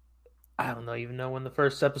 I don't even know when the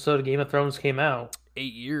first episode of Game of Thrones came out.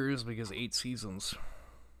 8 years, because 8 seasons.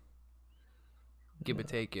 Give or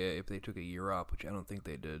take if they took a year off, which I don't think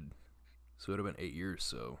they did. So it would have been 8 years,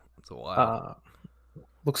 so it's a while.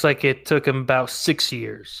 Looks like it took them about 6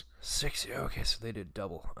 years. 6 years? Okay, so they did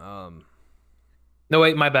double. No,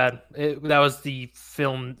 wait, my bad. That was the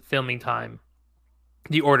filming time.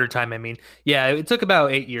 The order time, I mean. Yeah, it took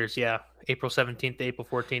about 8 years, yeah. April 17th to April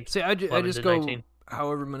 14th. See, I just go 19.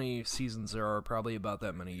 However many seasons there are, probably about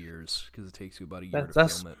that many years, because it takes you about a year to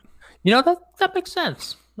film it. That makes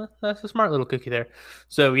sense. That's a smart little cookie there.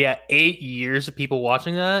 So, yeah, 8 years of people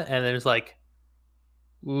watching that, and then it's like,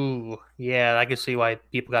 ooh, yeah, I can see why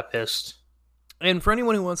people got pissed. And for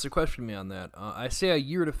anyone who wants to question me on that, I say a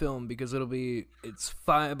year to film because it's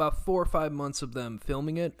about 4 or 5 months of them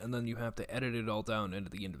filming it, and then you have to edit it all down into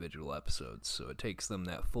the individual episodes. So it takes them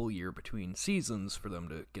that full year between seasons for them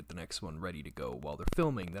to get the next one ready to go while they're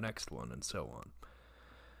filming the next one, and so on.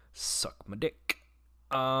 Suck my dick.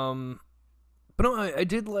 But But no, I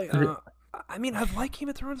did like. I mean, I like Game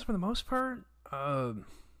of Thrones for the most part. I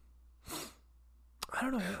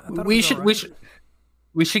don't know. I thought We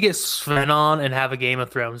should get Sven on and have a Game of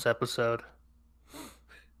Thrones episode.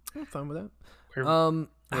 I'm fine with that. Where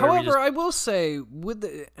However, I will say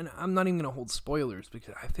and I'm not even gonna hold spoilers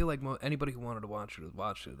because I feel like anybody who wanted to watch it has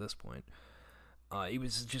watched it at this point. It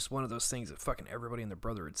was just one of those things that fucking everybody and their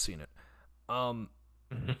brother had seen it.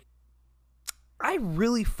 I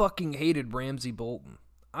really fucking hated Ramsay Bolton.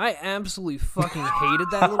 I absolutely fucking hated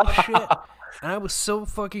that little shit. And I was so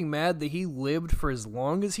fucking mad that he lived for as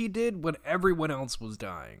long as he did when everyone else was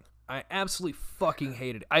dying. I absolutely fucking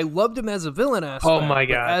hated it. I loved him as a villain aspect. Oh my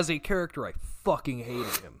God. But as a character, I fucking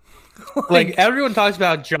hated him. like everyone talks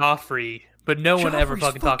about Joffrey, but no one ever Joffrey's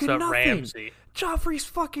fucking talks about nothing. Ramsay. Joffrey's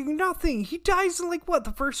fucking nothing. He dies in like what,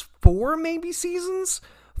 the first 4 maybe seasons?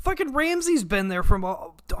 Fucking Ramsay's been there from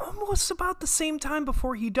almost about the same time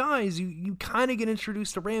before he dies. You kind of get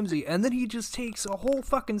introduced to Ramsay, and then he just takes a whole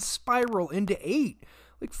fucking spiral into 8.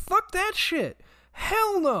 Like, fuck that shit.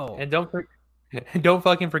 Hell no. And don't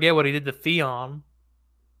fucking forget what he did to Theon.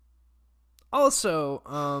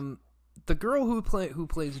 Also, the girl who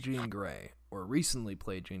plays Jean Grey, or recently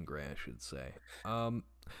played Jean Grey, I should say.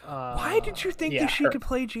 Why did you think that she could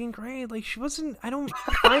play Jean Grey? Like, she wasn't. I don't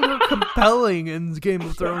find her compelling in Game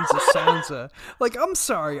of Thrones as Sansa. Like, I'm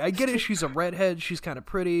sorry. I get it. She's a redhead. She's kind of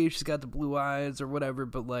pretty. She's got the blue eyes or whatever.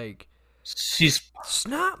 But like, it's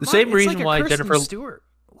not the same reason like why Kristen Jennifer Stewart.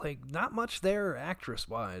 Like, not much there actress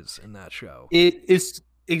wise in that show. It is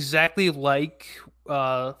exactly like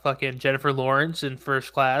fucking Jennifer Lawrence in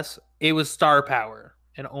First Class. It was star power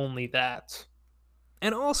and only that.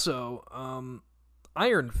 And also,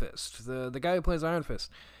 Iron Fist, the guy who plays Iron Fist.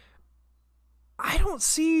 I don't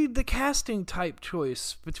see the casting type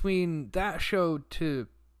choice between that show to...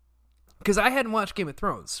 Because I hadn't watched Game of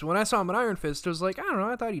Thrones. So when I saw him in Iron Fist, I was like, I don't know,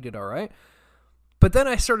 I thought he did all right. But then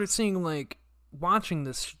I started seeing, like, watching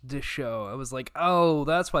this show, I was like, oh,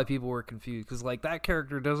 that's why people were confused. Because, like, that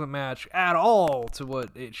character doesn't match at all to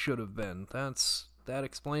what it should have been. That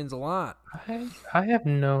explains a lot. I have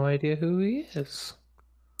no idea who he is.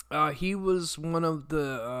 He was one of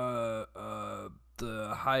the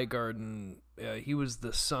Highgarden. He was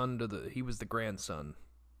the son he was the grandson.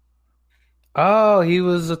 Oh, he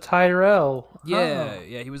was a Tyrell. Yeah,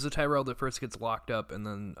 he was a Tyrell that first gets locked up, and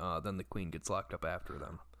then the queen gets locked up after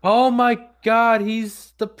them. Oh my God,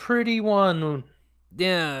 he's the pretty one.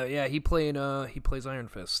 Yeah, he plays Iron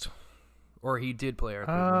Fist, or he did play Iron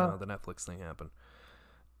Fist when the Netflix thing happened.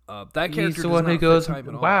 That character he's the does one not who goes, fit time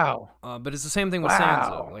at all. wow. But it's the same thing with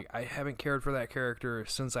Sansa. Like, I haven't cared for that character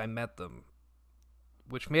since I met them,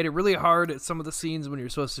 which made it really hard at some of the scenes when you're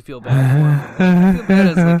supposed to feel bad for him. I feel bad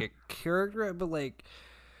as like a character, but like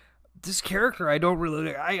this character, I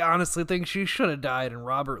honestly think she should have died and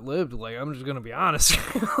Robert lived. Like, I'm just gonna be honest.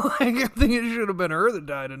 Like, I think it should have been her that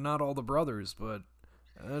died and not all the brothers. But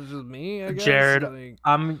that's just me, I guess. Jared, like,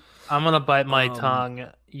 I'm gonna bite my tongue.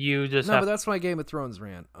 You just but that's my Game of Thrones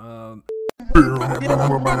rant.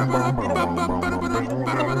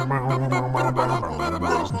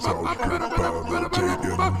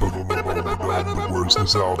 Worst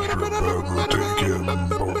South trip ever taken.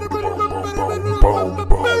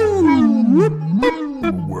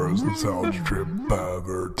 Where's the South trip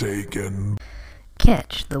ever taken?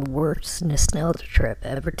 Catch the worst nostalgia trip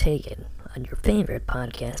ever taken on your favorite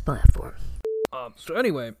podcast platform. So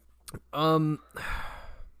anyway, I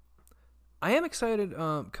am excited.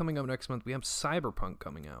 Coming up next month, we have Cyberpunk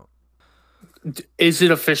coming out. Is it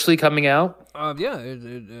officially coming out? Yeah,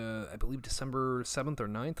 I believe December 7th or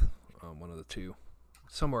 9th. One of the two.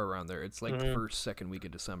 Somewhere around there. It's like the second week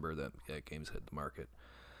of December that games hit the market.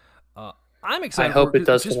 I'm excited. I hope it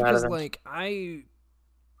does just come out because, of like, I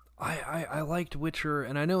liked Witcher,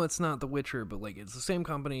 and I know it's not The Witcher, but like it's the same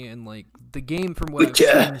company, and like the game from what I've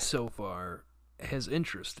seen so far has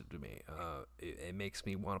interested me. It makes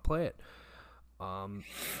me want to play it. I'm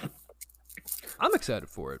excited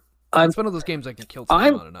for it. It's one of those games I can kill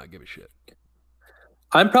time on and not give a shit.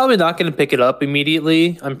 I'm probably not going to pick it up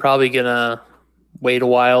immediately. I'm probably going to wait a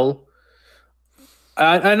while.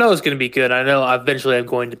 I know it's going to be good. I know eventually I'm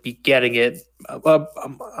going to be getting it.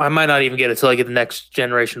 I might not even get it till I get the next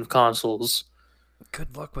generation of consoles.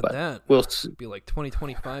 Good luck with that. We'll It'll be like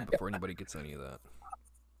 2025 before anybody gets any of that.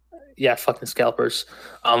 Yeah, fucking scalpers.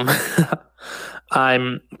 I'm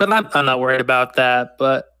not worried about that.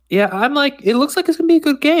 But yeah, I'm like, it looks like it's gonna be a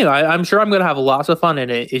good game. I'm sure I'm gonna have lots of fun in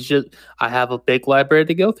it. It's just I have a big library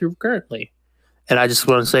to go through currently, and I just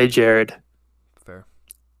want to say, Jared, fair.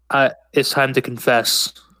 It's time to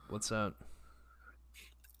confess. What's that?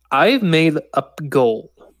 I've made a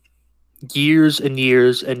goal years and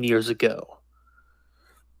years and years ago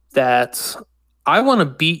that I want to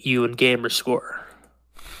beat you in gamer score.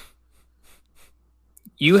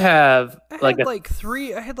 You have I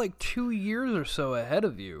had like 2 years or so ahead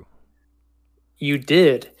of you. You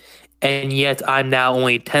did, and yet I'm now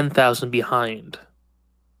only 10,000 behind.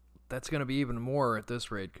 That's gonna be even more at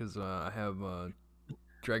this rate because I have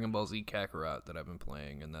Dragon Ball Z Kakarot that I've been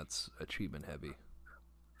playing, and that's achievement heavy.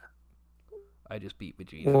 I just beat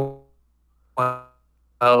Vegeta.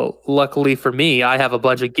 Well, luckily for me, I have a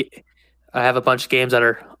bunch of games that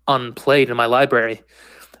are unplayed in my library.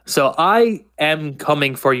 So I am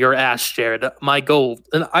coming for your ass, Jared. My goal,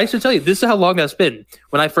 and I should tell you, this is how long that's been.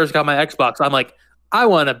 When I first got my Xbox, I'm like, I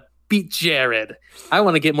want to beat Jared. I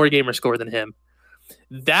want to get more gamer score than him.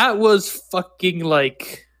 That was fucking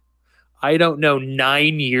like, I don't know,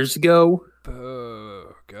 9 years ago.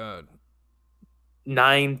 Oh, God.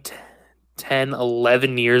 9, 10,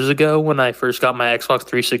 11 years ago when I first got my Xbox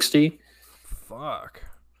 360. Fuck.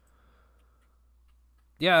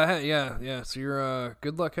 Yeah. So you're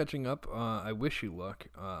good luck catching up. I wish you luck.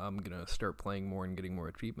 I'm gonna start playing more and getting more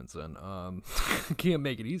achievements then. Can't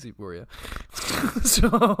make it easy for you.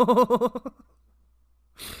 So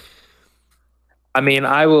I mean,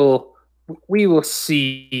 we will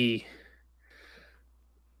see.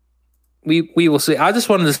 We will see. I just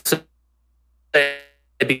wanted to say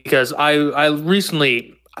because I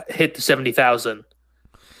recently hit the 70,000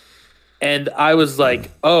 and I was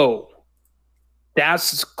like, "Oh,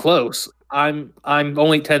 that's close. I'm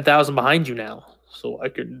only 10,000 behind you now, so I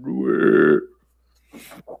can do it."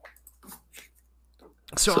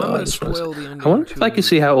 So I'm gonna spoil the ending. I wonder if I can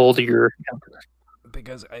see how old you're.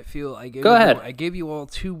 Because I feel I gave Go ahead. I gave you all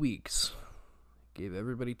 2 weeks. Gave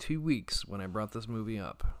everybody 2 weeks when I brought this movie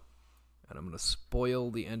up. And I'm going to spoil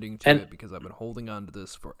the ending to it because I've been holding on to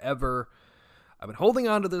this forever. I've been holding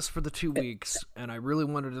on to this for the 2 weeks, and I really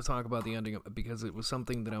wanted to talk about the ending because it was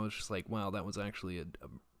something that I was just like, wow, that was actually a...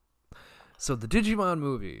 So the Digimon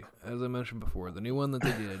movie, as I mentioned before, the new one that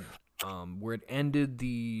they did, where it ended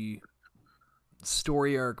the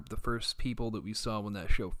story arc of the first people that we saw when that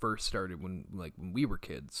show first started, when we were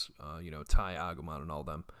kids, Tai, Agumon, and all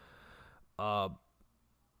them.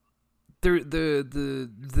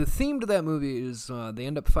 The theme to that movie is they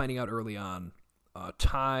end up finding out early on.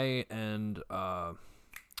 Tai and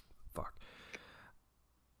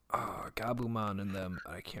Gabumon and them.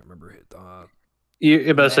 I can't remember it. You're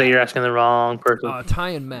about to say you're asking the wrong person. Tai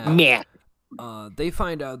and Matt. Yeah. They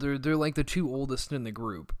find out they're like the 2 oldest in the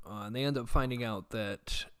group, and they end up finding out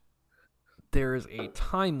that there's a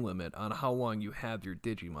time limit on how long you have your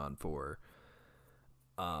Digimon for.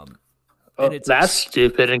 And That's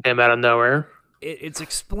stupid and came out of nowhere. It's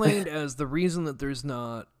explained as the reason that there's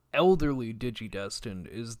not elderly Digidestined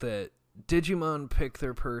is that Digimon pick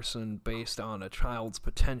their person based on a child's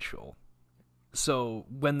potential. So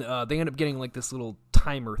when they end up getting like this little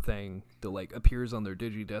timer thing that like appears on their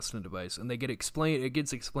Digidestined device, and it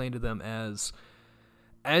gets explained to them as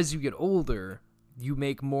you get older, you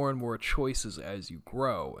make more and more choices as you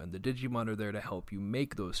grow, and the Digimon are there to help you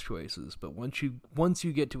make those choices. But once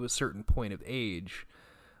you get to a certain point of age,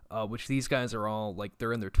 which these guys are all like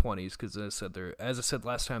they're in their 20s, because as I said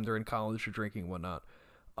last time, they're in college or drinking and whatnot.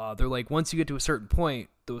 They're like, once you get to a certain point,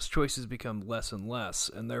 those choices become less and less,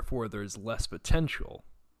 and therefore there's less potential.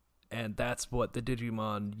 And that's what the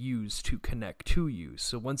Digimon use to connect to you.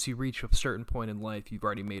 So once you reach a certain point in life, you've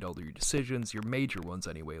already made all your decisions, your major ones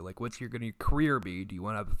anyway. Like, what's your career be? Do you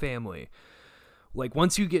want to have a family? Like,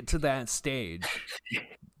 once you get to that stage,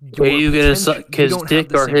 Are you gonna suck his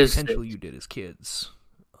dick or his potential you did as kids.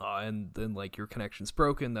 And then, like, your connection's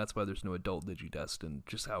broken. That's why there's no adult Digidestined,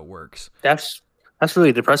 just how it works. That's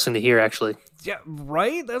really depressing to hear, actually. Yeah,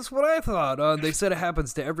 right? That's what I thought. They said it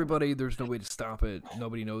happens to everybody. There's no way to stop it.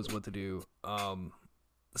 Nobody knows what to do.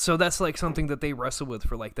 So that's like something that they wrestle with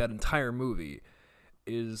for like that entire movie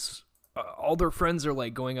is all their friends are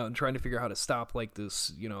like going out and trying to figure out how to stop like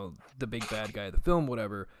this, the big bad guy of the film,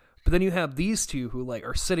 whatever. But then you have these two who like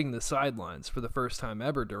are sitting the sidelines for the first time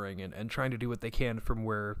ever during it and trying to do what they can from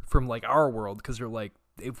like our world, because they're like,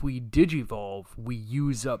 if we digivolve, we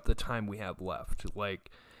use up the time we have left.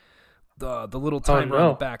 Like the little timer on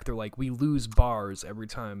the back, they're like, we lose bars every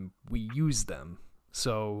time we use them.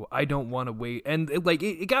 So I don't want to wait. And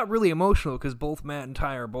it got really emotional because both Matt and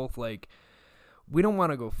Ty are both like, we don't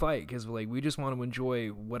want to go fight because like we just want to enjoy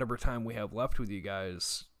whatever time we have left with you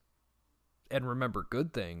guys and remember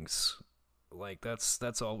good things. Like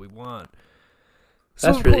that's all we want.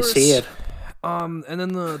 So that's really sad. And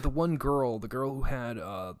then the one girl, the girl who had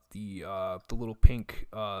the little pink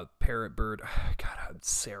parrot bird, God,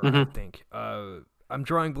 Sarah, I think. I'm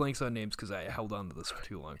drawing blanks on names because I held on to this for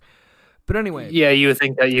too long. But anyway, Yeah, you would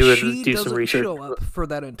think that you would she do some doesn't research. show up for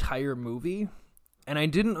that entire movie, and I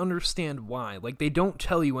didn't understand why. Like, they don't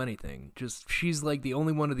tell you anything. Just she's like the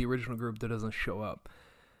only one of the original group that doesn't show up.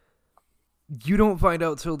 You don't find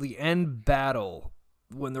out till the end battle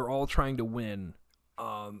when they're all trying to win.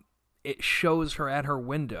 It shows her at her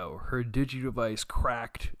window, her Digidevice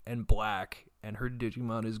cracked and black, and her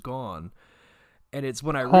Digimon is gone. And it's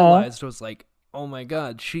when I realized, I was like, oh my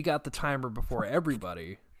god, she got the timer before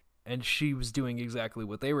everybody, and she was doing exactly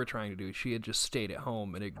what they were trying to do. She had just stayed at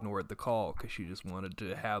home and ignored the call because she just wanted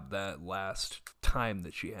to have that last time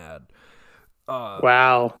that she had.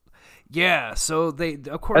 Wow. Yeah, so they,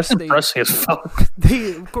 of course, That's impressive as fuck.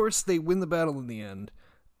 they win the battle in the end.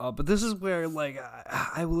 But this is where, like,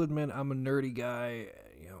 I will admit I'm a nerdy guy.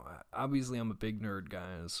 You know, obviously I'm a big nerd,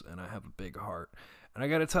 guys, and I have a big heart. And I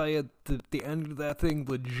gotta tell you, the end of that thing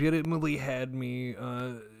legitimately had me,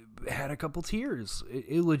 had a couple tears.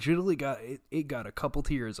 It legitimately got a couple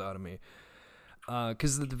tears out of me.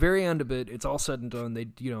 Because at the very end of it, it's all said and done. They,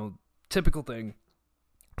 you know, typical thing.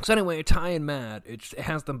 So anyway, Tai and Matt, it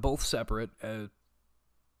has them both separate,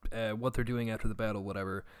 what they're doing after the battle,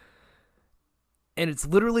 whatever. And it's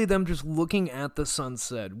literally them just looking at the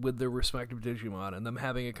sunset with their respective Digimon and them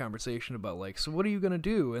having a conversation about, like, so what are you going to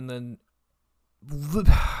do? And then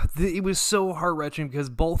it was so heart-wrenching because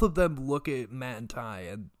both of them look at Matt and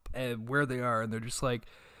Tai and where they are, and they're just like,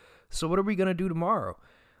 so what are we going to do tomorrow?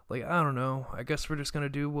 Like, I don't know. I guess we're just going to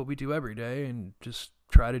do what we do every day and just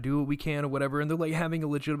try to do what we can or whatever. And they're, like, having a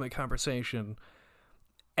legitimate conversation.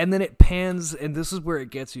 And then it pans, and this is where it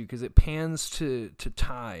gets you, because it pans to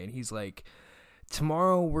Tai, and he's like,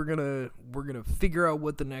 tomorrow we're gonna figure out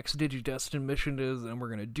what the next Digidestin mission is, and we're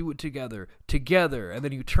gonna do it together. And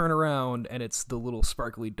then you turn around, and it's the little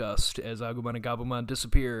sparkly dust as Agumon and Gabumon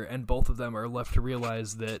disappear, and both of them are left to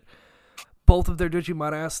realize that both of their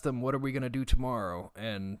Digimon asked them, what are we gonna do tomorrow?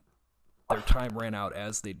 And their time ran out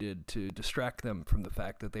as they did to distract them from the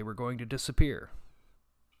fact that they were going to disappear.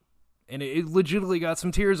 And it legitimately got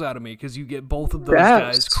some tears out of me, because you get both of those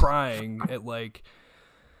guys crying at, like,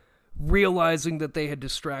 realizing that they had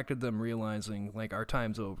distracted them, realizing, like, our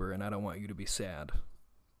time's over and I don't want you to be sad.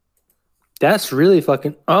 That's really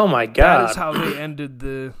fucking... Oh my god. That is how they ended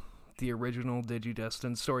the original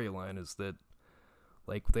Digidestin storyline, is that,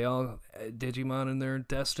 like, they all, Digimon and their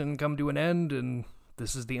Destin come to an end, and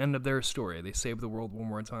this is the end of their story. They save the world one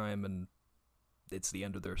more time, and it's the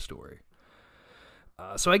end of their story.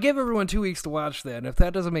 So I give everyone 2 weeks to watch that, and if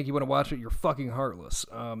that doesn't make you want to watch it, you're fucking heartless.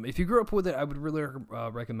 If you grew up with it, I would really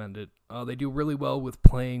recommend it. They do really well with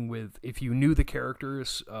playing with, if you knew the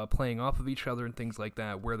characters, playing off of each other and things like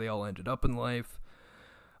that, where they all ended up in life.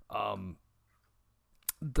 Obviously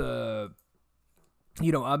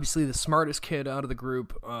the smartest kid out of the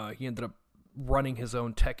group, he ended up running his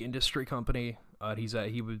own tech industry company.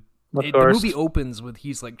 The movie opens with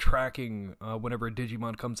he's, like, tracking whenever a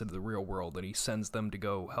Digimon comes into the real world, and he sends them to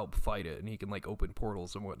go help fight it, and he can, like, open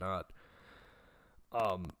portals and whatnot.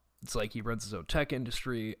 It's like he runs his own tech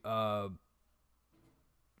industry. Matt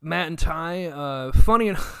and Tai, funny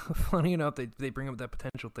enough, they bring up that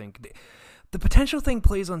potential thing. The potential thing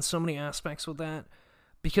plays on so many aspects with that,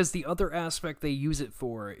 because the other aspect they use it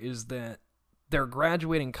for is that they're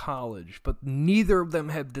graduating college, but neither of them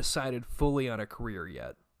have decided fully on a career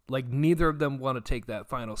yet. Like, neither of them want to take that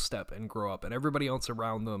final step and grow up, and everybody else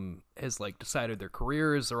around them has, like, decided their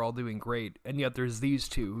careers, they're all doing great, and yet there's these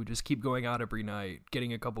two who just keep going out every night,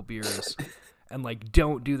 getting a couple beers, and, like,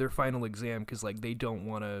 don't do their final exam because, like, they don't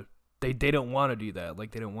want to, they don't want to do that,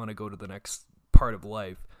 like, they don't want to go to the next part of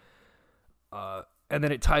life. And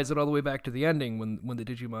then it ties it all the way back to the ending when the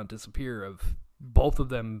Digimon disappear, of both of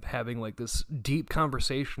them having, like, this deep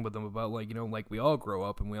conversation with them about, like, you know, like, we all grow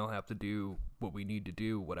up and we all have to do what we need to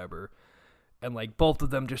do, whatever. And, like, both of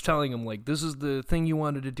them just telling him, like, this is the thing you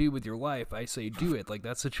wanted to do with your life. I say do it. Like,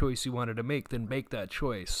 that's the choice you wanted to make. Then make that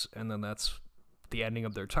choice. And then that's the ending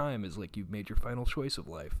of their time, is, like, you've made your final choice of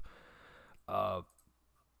life.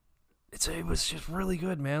 It was just really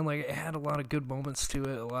good, man. Like, it had a lot of good moments to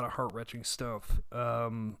it, a lot of heart-wrenching stuff.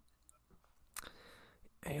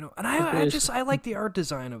 You know, and I like the art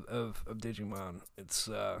design of Digimon. It's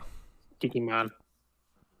Digimon.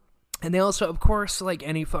 And they also, of course, like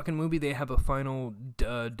any fucking movie, they have a final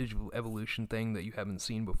digital evolution thing that you haven't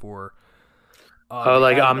seen before.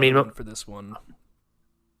 Like Omnimon for this one,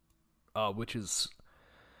 which is,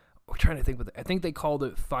 I'm trying to think. I think they called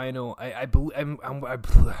it Final. I'm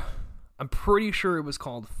pretty sure it was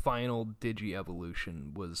called Final Digi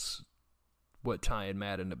Evolution. Was what Tai and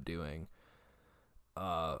Matt ended up doing.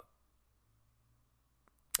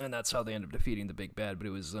 And that's how they end up defeating the big bad, but it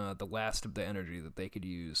was the last of the energy that they could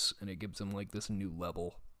use, and it gives them, like, this new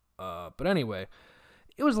level. But anyway,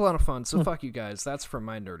 it was a lot of fun, so fuck you guys. That's from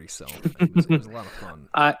my nerdy self. It was a lot of fun.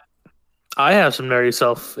 I have some nerdy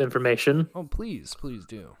self information. Oh, please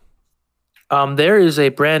do. There is a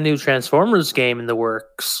brand new Transformers game in the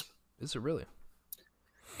works. Is it really?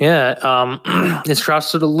 Yeah, it's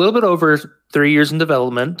costed a little bit over 3 years in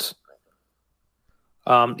development.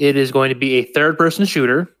 It is going to be a third-person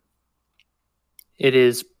shooter. It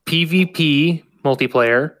is PvP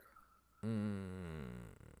multiplayer.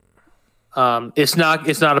 It's not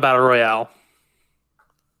a battle royale.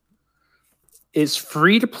 It's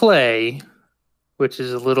free to play, which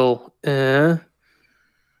is a little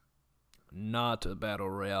Not a battle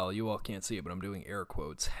royale. You all can't see it, but I'm doing air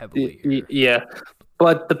quotes heavily here. Yeah,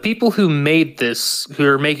 but the people who made this, who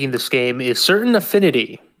are making this game, is Certain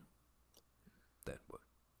Affinity,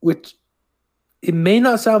 which it may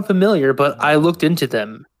not sound familiar, but I looked into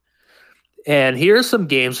them. And here are some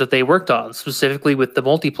games that they worked on, specifically with the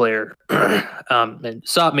multiplayer. And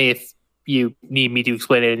stop me if you need me to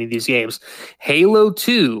explain any of these games. Halo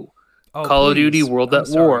 2, Call of Duty World at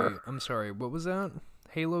War. I'm sorry, what was that?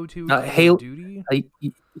 Halo 2, Halo, of Duty?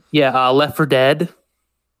 Left 4 Dead.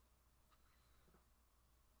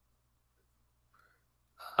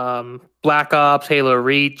 Black Ops, Halo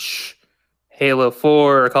Reach, Halo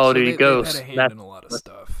 4, Call of Duty Ghosts. They had a hand in a lot of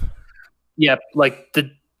stuff. Yeah, like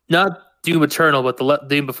not Doom Eternal, but the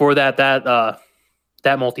Doom before that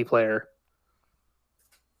multiplayer.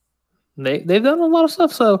 They've done a lot of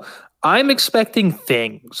stuff, so I'm expecting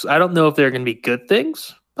things. I don't know if they're going to be good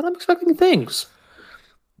things, but I'm expecting things.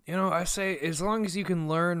 You know, I say as long as you can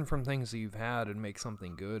learn from things that you've had and make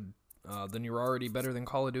something good, then you're already better than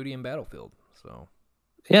Call of Duty and Battlefield. So,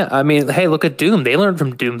 yeah, I mean, hey, look at Doom. They learned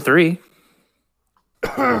from Doom 3.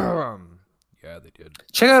 Yeah, they did.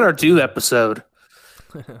 Check out our Doom episodes.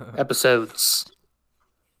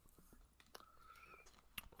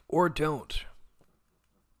 Or don't.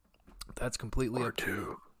 That's completely up to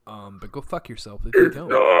you. But go fuck yourself if you don't.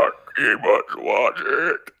 Not, you must watch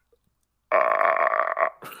it.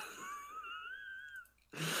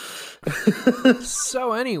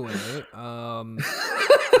 So anyway,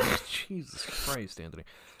 Jesus Christ, Anthony.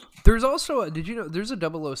 There's also did you know there's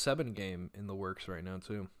a 007 game in the works right now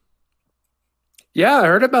too? Yeah, I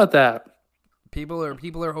heard about that. People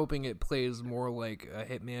are hoping it plays more like a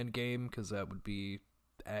Hitman game because that would be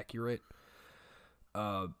accurate.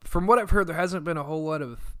 From what I've heard, there hasn't been a whole lot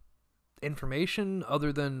of information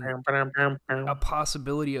other than a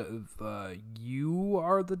possibility of you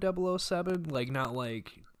are the 007, like not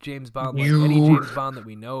like James Bond, like any James Bond that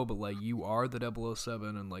we know, but like you are the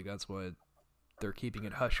 007, and like that's why they're keeping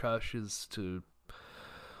it hush hush is to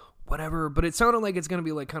whatever. But it sounded like it's gonna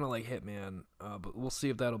be like kind of like Hitman, but we'll see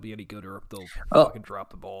if that'll be any good or if they'll fucking drop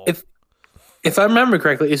the ball. If I remember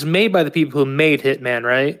correctly, it's made by the people who made Hitman,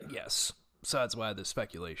 right? Yes. So that's why the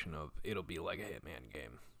speculation of it'll be like a Hitman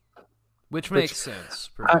game. Which makes sense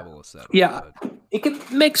for 007. Yeah, it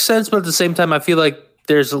could make sense, but at the same time, I feel like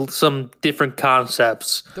there's some different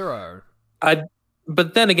concepts. There are.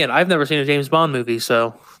 But then again, I've never seen a James Bond movie,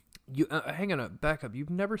 so... You hang on, back up. You've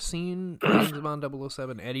never seen James Bond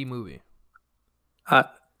 007, any movie?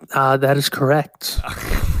 That is correct.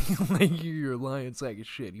 Like you're a lying sack of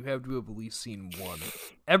shit. You have to have at least seen one.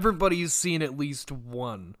 Everybody's seen at least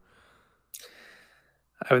one.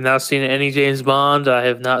 I have not seen any James Bond. I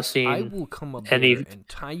have not seen. I will come up any... there and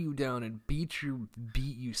tie you down and beat you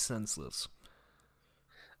senseless.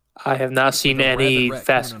 I have not seen any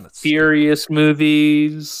Fast and Furious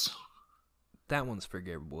movies. That one's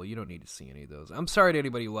forgivable. You don't need to see any of those. I'm sorry to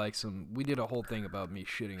anybody who likes them. We did a whole thing about me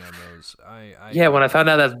shitting on those. When I found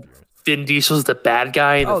out that Vin Diesel's the bad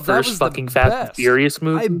guy in the first fucking Fast and Furious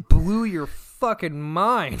movie, I blew your fucking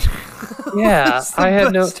mind. Yeah, I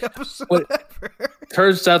had no.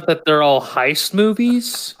 Turns out that they're all heist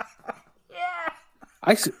movies. Yeah,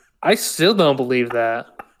 I still don't believe that.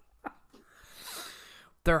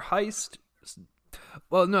 They're heist.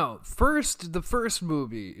 Well, no. The first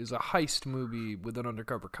movie is a heist movie with an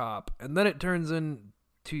undercover cop, and then it turns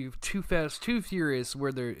into Too Fast, Too Furious,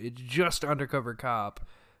 where it's just undercover cop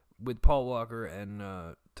with Paul Walker and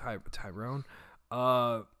Tyrone.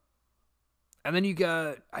 And then you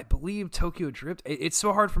got, I believe, Tokyo Drift. It's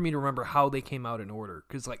so hard for me to remember how they came out in order.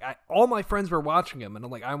 Because, like, all my friends were watching them. And,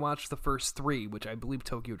 like, I watched the first three, which I believe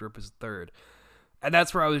Tokyo Drift is the third. And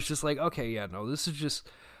that's where I was just like, okay, yeah, no, this is just...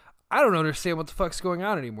 I don't understand what the fuck's going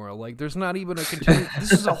on anymore. Like, there's not even a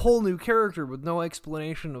this is a whole new character with no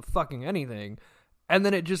explanation of fucking anything. And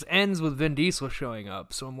then it just ends with Vin Diesel showing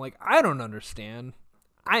up. So I'm like, I don't understand.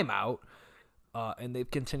 I'm out. and they've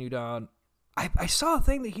continued on. I saw a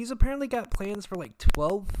thing that he's apparently got plans for like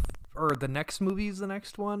 12, or the next movie's the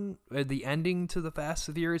next one, the ending to the Fast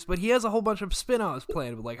and Furious, but he has a whole bunch of spin-offs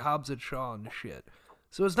planned with like Hobbs and Shaw and shit.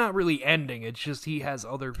 So it's not really ending, it's just he has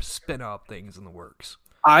other spin-off things in the works.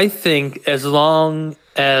 I think as long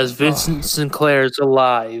as Vincent Sinclair's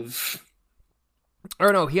alive.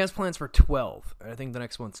 Or no, he has plans for 12. I think the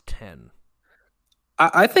next one's 10.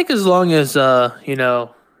 I think as long as,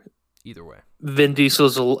 Either way. Vin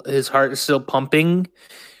Diesel's, his heart is still pumping,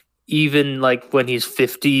 even like when he's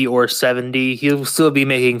 50 or 70, he'll still be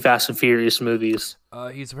making Fast and Furious movies.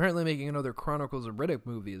 He's apparently making another Chronicles of Riddick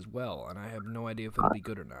movie as well, and I have no idea if it'll be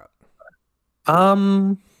good or not.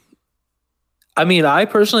 I mean, I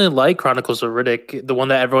personally like Chronicles of Riddick, the one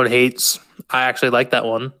that everyone hates. I actually like that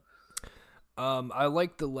one. I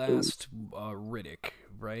like the last Riddick,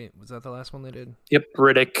 right? Was that the last one they did? Yep,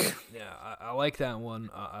 Riddick. Yeah, I like that one.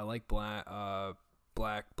 I like Blackout.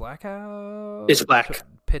 Pitch Black.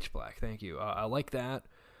 Pitch Black. Thank you. I like that.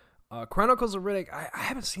 Chronicles of Riddick. I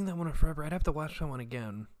haven't seen that one in forever. I'd have to watch that one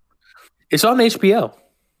again. It's on HBO.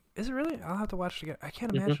 Is it really? I'll have to watch it again. I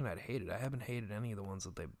can't imagine I'd hate it. I haven't hated any of the ones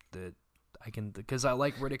that I can, because I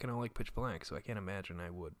like Riddick and I like Pitch Black, so I can't imagine I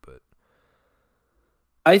would. But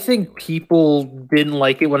I think people didn't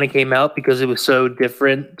like it when it came out because it was so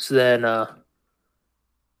different than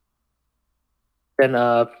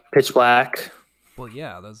Pitch Black. well,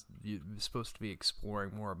 yeah, you're supposed to be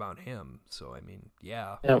exploring more about him. So I mean,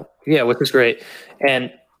 yeah. Yeah, which is great.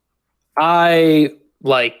 And I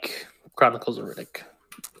like Chronicles of Riddick.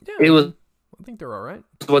 Yeah, It was I think they're all right.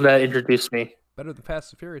 the one that introduced me. Better than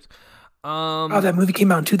Fast and Furious. That movie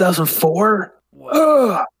came out in 2004?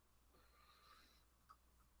 What?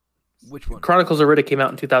 Which one? Chronicles of Riddick came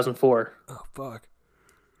out in 2004. Oh, fuck.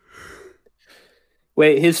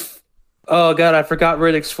 Wait, oh god, I forgot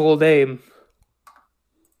Riddick's full name.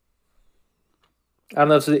 I don't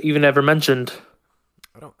know if it's even ever mentioned.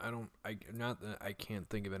 I can't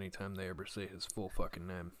think of any time they ever say his full fucking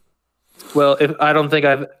name. Well, if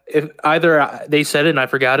either they said it and I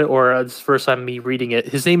forgot it, or it's the first time me reading it.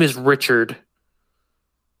 His name is Richard.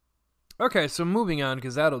 Okay, so moving on,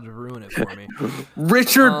 because that'll just ruin it for me.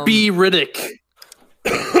 Richard B. Riddick.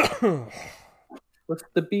 What's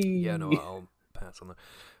the B? Yeah, no, I'll pass on that.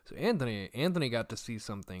 So Anthony got to see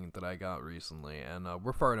something that I got recently, and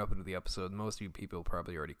we're far enough into the episode. Most of you people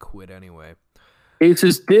probably already quit anyway. It's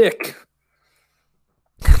his dick.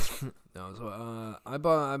 No, so I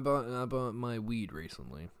bought my weed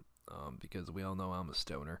recently, because we all know I'm a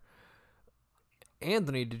stoner.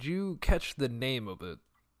 Anthony, did you catch the name of it?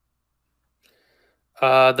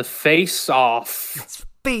 The Face Off. It's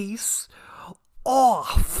Face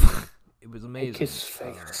Off. It was amazing. Kiss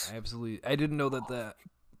face. I didn't know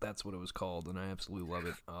that's what it was called, and I absolutely love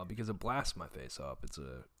it because it blasts my face off. It's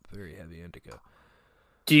a very heavy indica.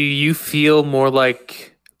 Do you feel more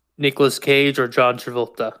like Nicolas Cage or John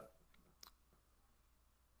Travolta?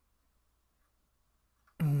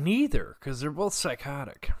 Neither, because they're both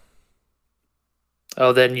psychotic.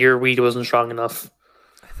 Oh, then your weed wasn't strong enough.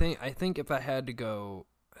 I think if I had to go,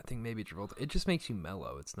 I think maybe Travolta. It just makes you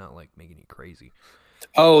mellow. It's not like making you crazy.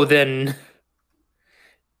 Oh, then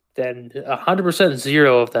 100%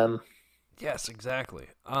 zero of them. Yes, exactly.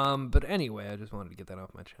 But anyway, I just wanted to get that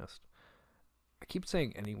off my chest. I keep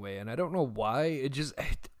saying anyway, and I don't know why. It just,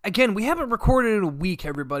 again, we haven't recorded in a week,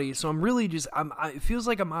 everybody. So I'm really just, it feels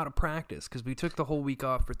like I'm out of practice because we took the whole week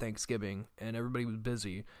off for Thanksgiving and everybody was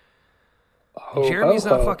busy. Jeremy's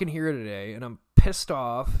not fucking here today, and I'm pissed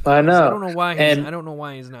off. I know. I don't know why. I don't know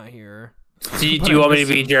why he's not here. Do you want me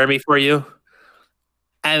to be Jeremy for you?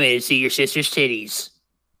 I'm going to see your sister's titties.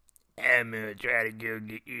 I'm gonna try to go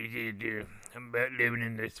get your sister. I'm about living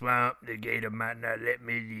in the swamp. The gator might not let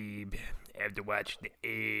me leave. I have to watch the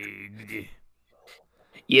eggs.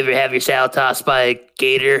 You ever have your salad tossed by a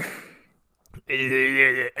gator? They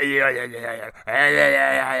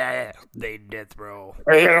death roll.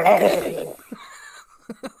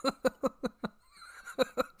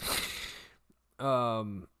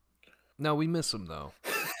 No, we miss him though.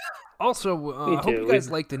 Also, I hope you guys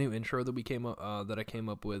like the new intro that I came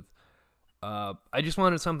up with. I just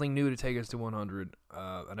wanted something new to take us to 100,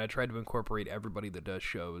 and I tried to incorporate everybody that does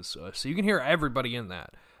shows, so you can hear everybody in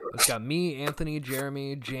that. It's got me, Anthony,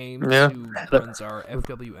 Jeremy, James, who runs our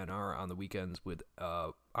FWNR on the weekends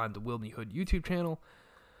on the Wilney Hood YouTube channel.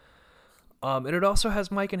 And it also has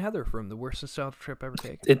Mike and Heather from the Worst Nostalgia Trip Ever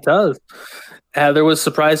Taken. It does. Heather was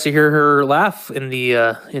surprised to hear her laugh in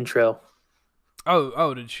the intro.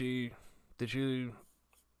 Oh, did you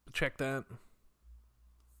check that?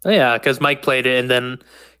 Oh, yeah, because Mike played it, and then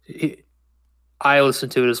I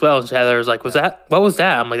listened to it as well. And Heather was like, what was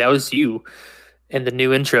that? I'm like, that was you and the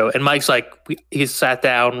new intro. And Mike's like, he sat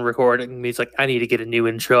down recording. He's like, I need to get a new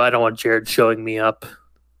intro. I don't want Jared showing me up.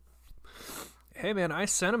 Hey, man, I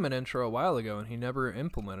sent him an intro a while ago, and he never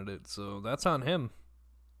implemented it, so that's on him.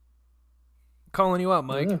 Calling you out,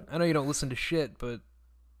 Mike. Yeah. I know you don't listen to shit, but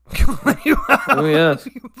calling you out. Oh, yeah.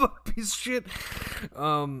 You fucking piece of shit.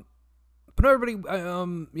 But everybody,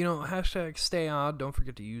 hashtag stay odd. Don't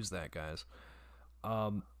forget to use that, guys.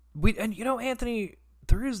 Anthony,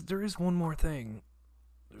 there is one more thing.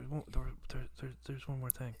 There's one more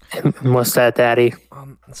thing. What's that, Daddy?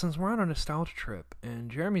 Since we're on a nostalgia trip and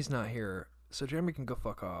Jeremy's not here, so Jeremy can go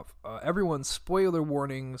fuck off. Everyone, spoiler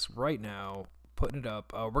warnings right now. Putting it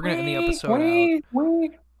up. We're gonna end the episode out.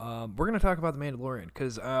 We're gonna talk about The Mandalorian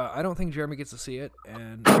because I don't think Jeremy gets to see it,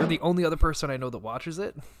 and you're the only other person I know that watches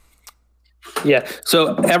it. Yeah.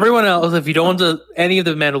 So everyone else, if you don't want any of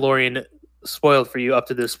The Mandalorian spoiled for you up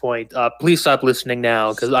to this point, please stop listening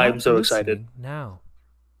now because I'm so excited. Now.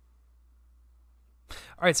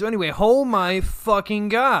 All right. So anyway, oh my fucking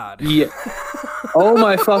god. Yeah. Oh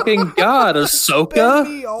my fucking god,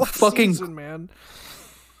 Ahsoka. Fucking season, man.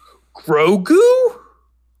 Grogu?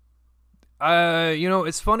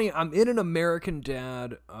 It's funny. I'm in an American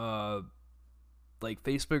Dad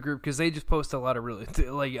Facebook group because they just post a lot of really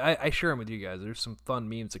I share them with you guys. There's some fun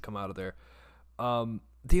memes that come out of there.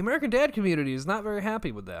 The American Dad community is not very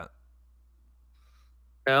happy with that.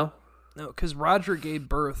 No, because Roger gave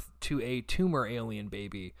birth to a tumor alien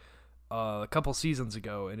baby a couple seasons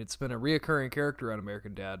ago, and it's been a reoccurring character on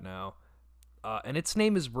American Dad now, and its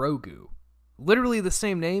name is Rogu. Literally the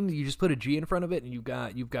same name. You just put a G in front of it, and you've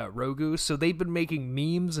got Rogu. So they've been making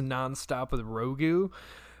memes nonstop with Rogu,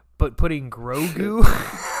 but putting Grogu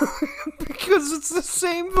because it's the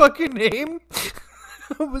same fucking name.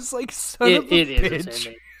 I was like, son of a bitch. Is the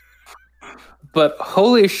same name. But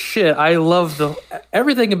holy shit, I love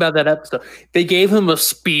everything about that episode. They gave him a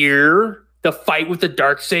spear to fight with the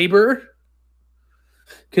Darksaber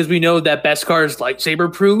because we know that Beskar is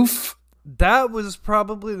lightsaber proof. That was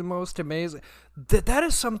probably the most amazing. That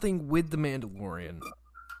is something with The Mandalorian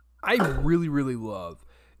I really, really love.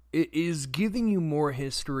 It is giving you more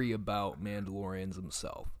history about Mandalorians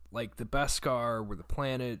themselves. Like the Beskar, where the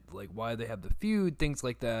planet, like why they have the feud, things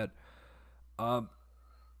like that.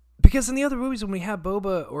 Because in the other movies, when we have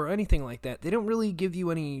Boba or anything like that, they don't really give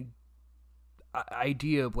you any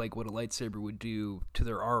idea of like what a lightsaber would do to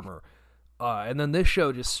their armor. And then this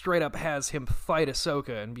show just straight up has him fight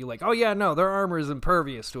Ahsoka and be like, oh yeah, no, their armor is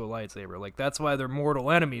impervious to a lightsaber. Like, that's why they're mortal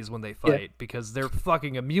enemies when they fight, because they're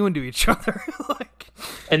fucking immune to each other.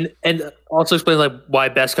 And also explain like why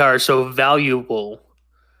Beskar is so valuable.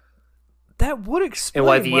 That would explain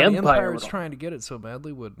why the Empire is trying to get it so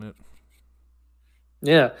badly, wouldn't it?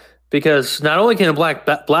 Yeah, because not only can it block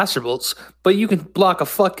blaster bolts, but you can block a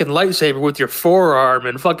fucking lightsaber with your forearm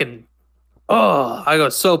and fucking... Oh, I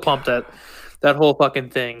got so pumped at that whole fucking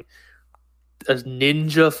thing. A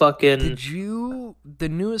ninja fucking... Did you... The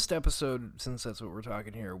newest episode, since that's what we're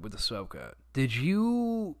talking here, with Ahsoka, did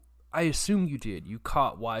you... I assume you did. You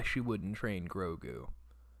caught why she wouldn't train Grogu.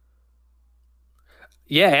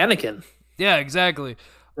 Yeah, Anakin. Yeah, exactly.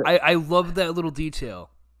 I love that little detail.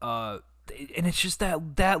 And it's just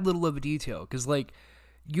that little of a detail. Because, like,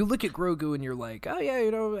 you look at Grogu and you're like, oh, yeah,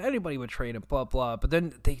 anybody would train him, blah, blah. But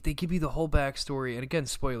then they give you the whole backstory. And, again,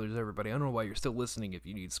 spoilers, everybody. I don't know why you're still listening if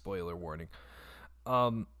you need spoiler warning.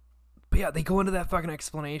 But, yeah, they go into that fucking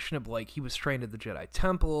explanation of, like, he was trained at the Jedi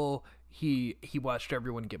Temple. He watched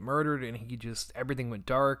everyone get murdered, and everything went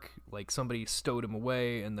dark. Like, somebody stowed him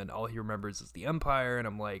away, and then all he remembers is the Empire. And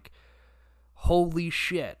I'm like, holy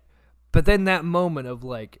shit. But then that moment of,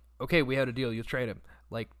 like, okay, we had a deal, you train him.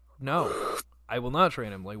 Like, no, I will not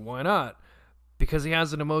train him. Like, why not? Because he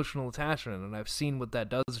has an emotional attachment, and I've seen what that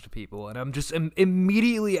does to people. And I'm just,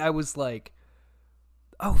 immediately I was like,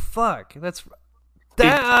 oh, fuck, that's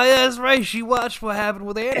right, she watched what happened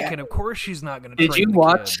with Anakin. Of course she's not going to train the kid. Did you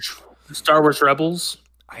watch Star Wars Rebels?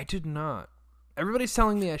 I did not. Everybody's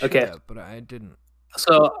telling me I should have, but I didn't.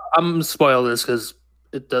 So I'm going to spoil this because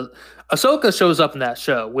it does. Ahsoka shows up in that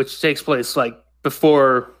show, which takes place like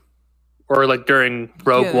before or like during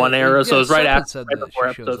Rogue One era. So it's right after. Right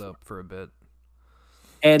before she shows up for a bit.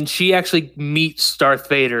 And she actually meets Darth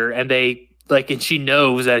Vader, and and she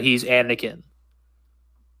knows that he's Anakin.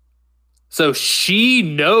 So she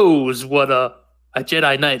knows what a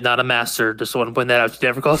Jedi Knight, not a Master. Just want to point that out. She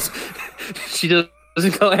never calls. She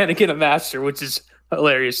doesn't call Anakin a Master, which is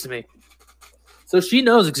hilarious to me. So she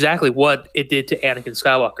knows exactly what it did to Anakin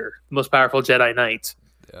Skywalker, the most powerful Jedi Knight.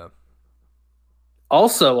 Yeah.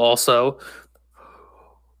 Also,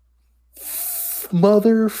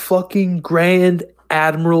 motherfucking Grand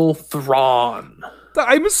Admiral Thrawn.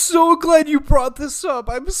 I'm so glad you brought this up.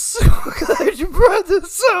 I'm so glad you brought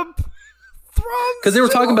this up. Because they were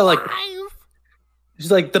talking about, like,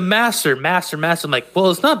 she's like, the master. I'm like,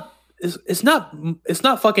 well, it's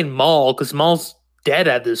not fucking Maul, because Maul's dead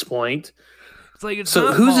at this point. It's like, it's so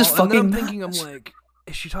not who's Maul. this And fucking? then I'm thinking, I'm like,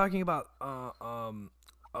 is she talking about oh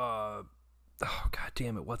god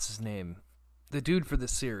damn it, what's his name? The dude for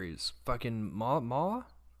this series, fucking Moff,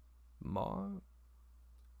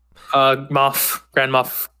 Grand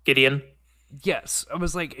Moff Gideon. Yes, I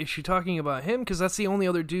was like, is she talking about him? Because that's the only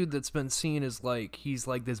other dude that's been seen as, like, he's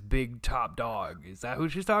like this big top dog. Is that who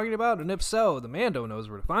she's talking about? And if so, the Mando knows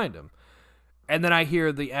where to find him. And then I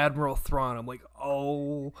hear the Admiral Thrawn. I'm like,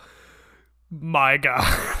 oh my god.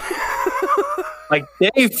 Like,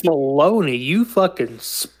 Dave Filoni, you fucking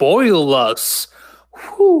spoil us.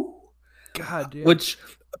 Whew. God damn. Which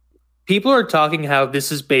people are talking how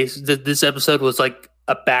this is based. That this episode was like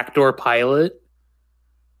a backdoor pilot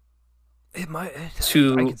It might.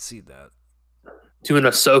 to I could see that. to an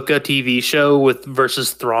Ahsoka TV show with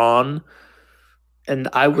versus Thrawn, and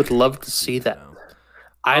I would love to see that. No.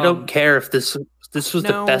 I don't care if this was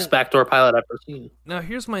now- the best backdoor pilot I've ever seen. Now,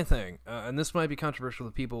 here's my thing, and this might be controversial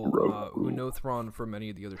to people who know Thrawn from any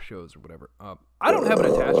of the other shows or whatever. I don't have an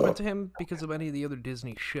attachment to him because of any of the other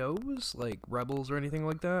Disney shows, like Rebels or anything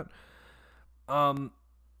like that.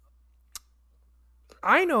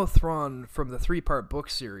 I know Thrawn from the 3-part book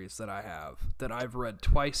series that I have, that I've read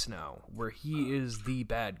twice now, where he is the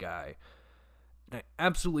bad guy. And I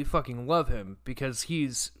absolutely fucking love him because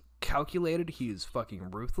he's calculated, he's fucking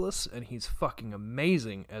ruthless, and he's fucking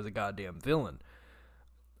amazing as a goddamn villain.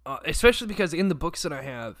 Especially because in the books that I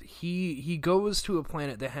have, he goes to a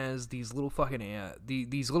planet that has these little fucking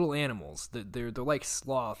these little animals that they're like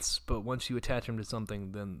sloths, but once you attach them to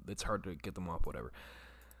something, then it's hard to get them off. Whatever.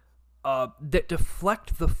 That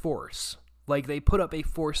deflect the Force. Like, they put up a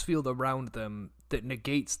force field around them that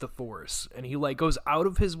negates the Force, and he like goes out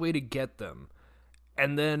of his way to get them.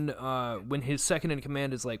 And then when his second in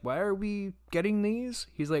command is like, "Why are we getting these?"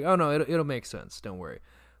 He's like, "Oh no, it'll make sense. Don't worry."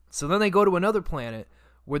 So then they go to another planet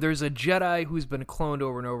where there's a Jedi who's been cloned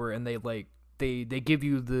over and over, and they give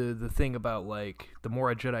you the thing about, like, the more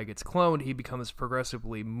a Jedi gets cloned, he becomes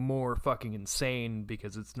progressively more fucking insane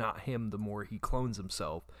because it's not him the more he clones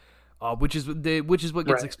himself. Which is what gets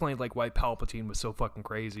Right. explained, like, why Palpatine was so fucking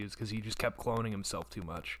crazy, is because he just kept cloning himself too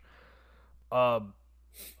much.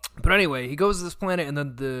 But anyway, he goes to this planet, and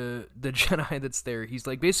then the Jedi that's there, he's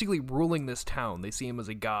like basically ruling this town. They see him as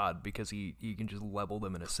a god because he can just level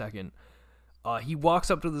them in a second. He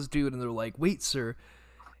walks up to this dude, and they're like, "Wait, sir,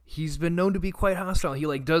 he's been known to be quite hostile." He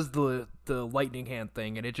like does the lightning hand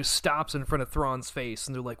thing, and it just stops in front of Thrawn's face,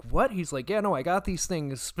 and they're like, "What?" He's like, "Yeah, no, I got these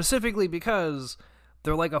things specifically because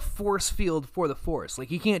they're like a force field for the Force. Like,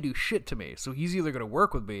 he can't do shit to me, so he's either gonna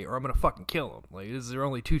work with me or I'm gonna fucking kill him. Like, these are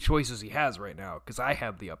only two choices he has right now because I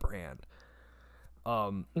have the upper hand."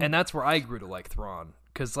 And that's where I grew to like Thrawn,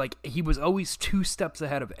 because like he was always 2 steps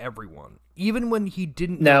ahead of everyone. Even when he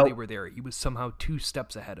didn't know Now- they were there, he was somehow 2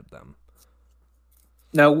 steps ahead of them.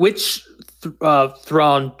 Now, which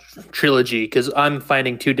Thrawn trilogy? Because I'm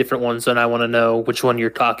finding 2 different ones, and I want to know which one you're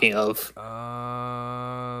talking of.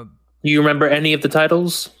 Do you remember any of the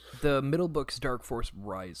titles? The middle book's Dark Force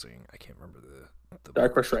Rising. I can't remember the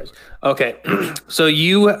Dark Force Rise. Okay, so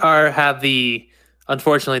you have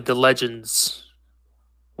unfortunately, the Legends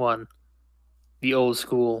one, the old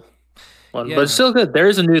school one, Yeah. but it's still good. There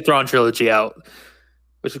is a new Thrawn trilogy out,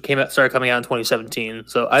 which started coming out in 2017.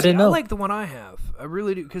 So I didn't know. I like the one I have. I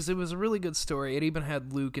really do, because it was a really good story. It even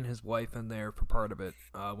had Luke and his wife in there for part of it.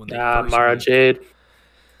 When they first Mara meet. Jade.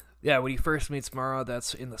 Yeah, when he first meets Mara,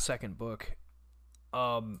 that's in the second book.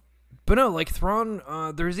 But no, like Thrawn,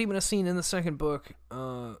 there's even a scene in the second book,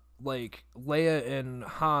 like Leia and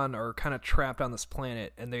Han are kind of trapped on this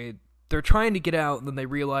planet, and they're trying to get out, and then they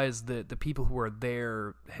realize that the people who are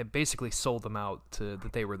there had basically sold them out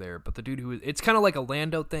that they were there. But the dude it's kind of like a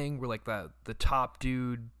Lando thing, where like the top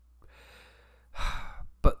dude,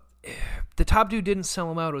 but the top dude didn't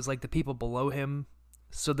sell him out. It was like the people below him.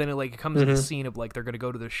 So then it comes to the scene of like they're gonna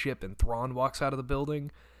go to their ship, and Thrawn walks out of the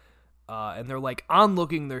building, and they're like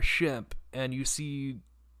onlooking their ship, and you see,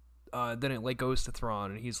 then it like goes to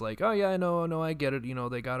Thrawn, and he's like, "Oh yeah, I know, I get it. You know,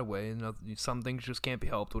 they got away, and some things just can't be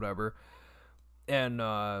helped, whatever." And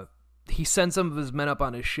he sends some of his men up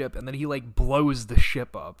on his ship, and then he like blows the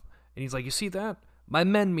ship up, and he's like, "You see that? My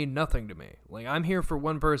men mean nothing to me. Like, I'm here for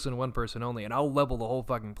one person only, and I'll level the whole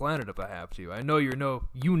fucking planet if I have to. I know you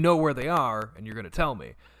know where they are, and you're gonna tell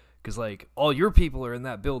me, Because, like, all your people are in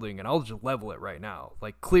that building, and I'll just level it right now.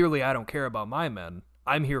 Like, clearly I don't care about my men.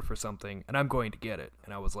 I'm here for something, and I'm going to get it.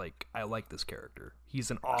 And I was like, I like this character.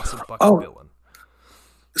 He's an awesome fucking villain.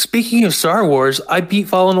 Speaking of Star Wars, I beat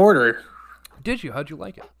Fallen Order. Did you? How'd you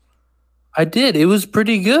like it? I did. It was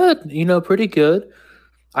pretty good. Pretty good.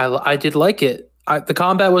 I did like it. The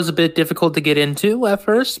combat was a bit difficult to get into at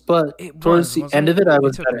first, but towards the end of it, I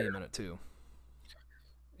was better. It took me a minute too.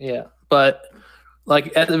 Yeah, but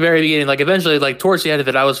like at the very beginning, like eventually, like towards the end of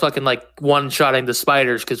it, I was fucking like one-shotting the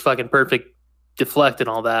spiders because fucking perfect deflect and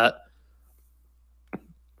all that.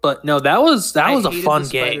 But no, that was a fun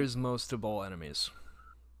game. Spiders most of all enemies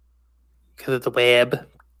because of the web.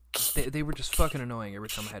 They were just fucking annoying every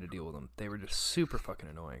time I had to deal with them. They were just super fucking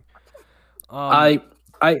annoying. I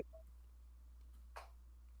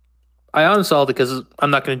uninstalled it because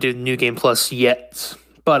I'm not going to do New Game Plus yet,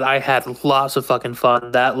 but I had lots of fucking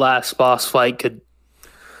fun. That last boss fight could...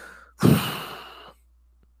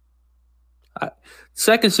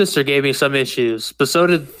 Second Sister gave me some issues, but so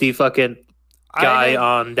did the fucking guy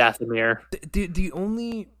on Dathomir. The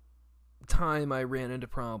only time I ran into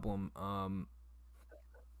problem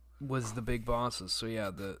was the big bosses. So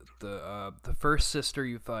yeah, the first sister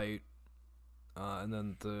you fight, and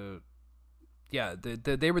then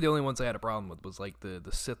they were the only ones I had a problem with. Was like the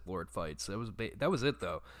Sith Lord fights. That was it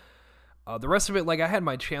though. The rest of it, like I had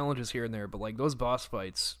my challenges here and there, but like those boss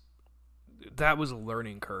fights, that was a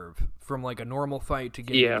learning curve. From like a normal fight to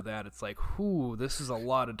getting into that, it's like, whoo, this is a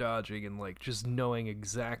lot of dodging and like just knowing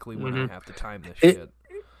exactly when I have to time this shit.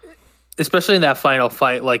 Especially in that final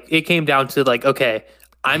fight, like it came down to like, okay,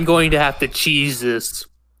 I'm going to have to cheese this.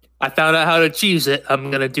 I found out how to cheese it.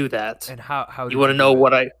 I'm gonna do that. And how you want to know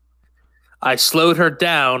what I slowed her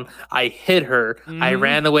down. I hit her. I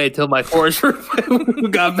ran away until my horse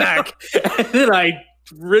got back, and then I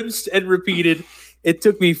rinsed and repeated. It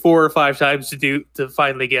took me 4 or 5 times to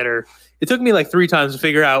finally get her. It took me like 3 times to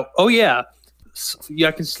figure out. Oh yeah,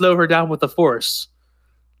 I can slow her down with the Force.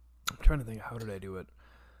 I'm trying to think. How did I do it?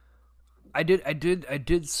 I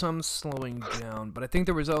did some slowing down, but I think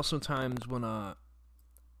there was also times when I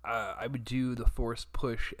would do the Force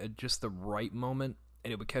push at just the right moment,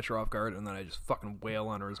 and it would catch her off guard, and then I just fucking wail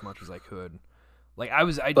on her as much as I could. Like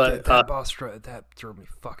that boss that drove me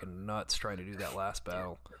fucking nuts trying to do that last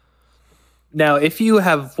battle. Now, if you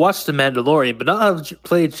have watched The Mandalorian but not have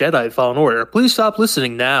played Jedi Fallen Order, please stop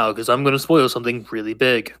listening now because I'm going to spoil something really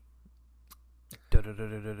big.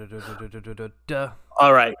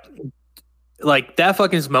 All right. Like, that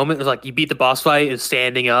fucking moment is like you beat the boss fight and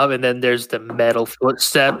standing up, and then there's the metal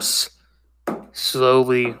footsteps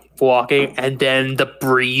slowly walking, and then the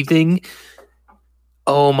breathing.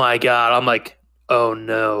 Oh my god. I'm like, oh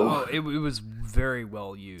no. Oh, it was very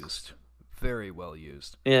well used. Very well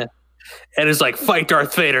used. Yeah. And it's like, fight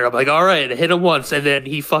Darth Vader. I'm like, all right, hit him once, and then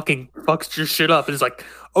he fucking fucks your shit up. And it's like,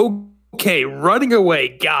 okay, running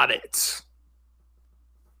away, got it.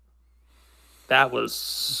 That was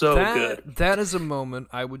so good. That is a moment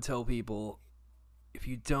I would tell people, if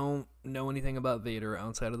you don't know anything about Vader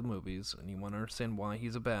outside of the movies, and you want to understand why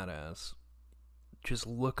he's a badass, just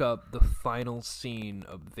look up the final scene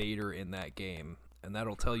of Vader in that game, and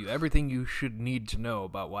that'll tell you everything you should need to know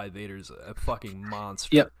about why Vader's a fucking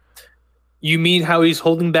monster. Yep. You mean how he's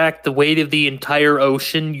holding back the weight of the entire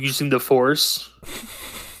ocean using the Force?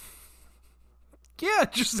 Yeah,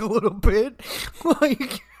 just a little bit.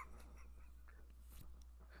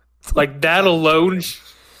 Like that alone,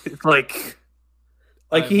 like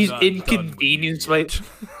he's inconvenienced.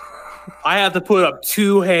 I have to put up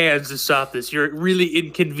 2 hands to stop this. You're really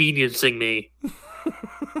inconveniencing me.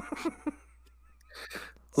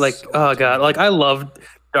 Like, so oh god, like I love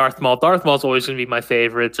Darth Maul. Darth Maul's always going to be my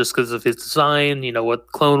favorite just because of his design, what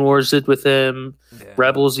Clone Wars did with him,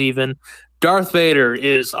 Rebels even. Darth Vader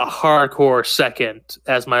is a hardcore second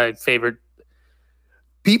as my favorite.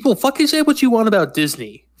 People fucking say what you want about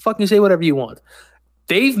Disney. Fucking say whatever you want.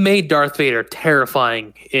 They've made Darth Vader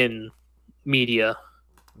terrifying in media.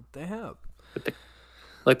 They have.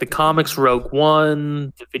 Like the comics Rogue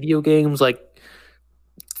One, the video games, like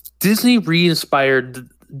Disney re-inspired,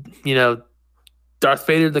 Darth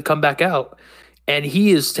Vader to come back out, and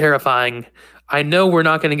he is terrifying. I know we're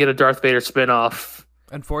not going to get a Darth Vader spinoff.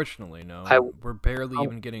 Unfortunately, no. We're barely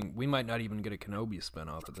even getting. We might not even get a Kenobi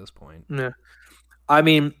spinoff at this point. Yeah, I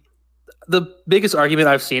mean, the biggest argument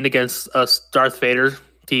I've seen against a Darth Vader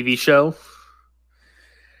TV show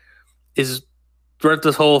is throughout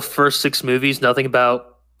this whole first 6 movies, nothing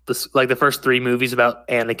about this. Like the first 3 movies about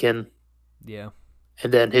Anakin. Yeah.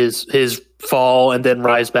 And then his fall, and then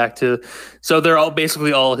rise back to. So they're all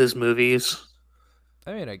basically all his movies.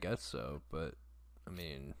 I mean, I guess so, but I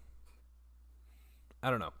mean, I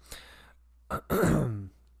don't know.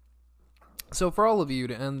 So for all of you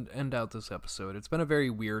to end out this episode, it's been a very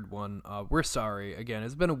weird one. We're sorry. Again,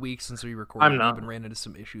 it's been a week since we recorded. I'm not. We've been ran into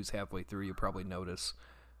some issues halfway through. You'll probably notice.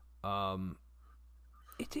 But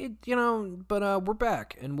we're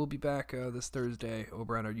back, and we'll be back this Thursday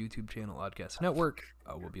over on our YouTube channel, Oddcast Network.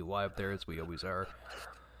 We'll be live there as we always are.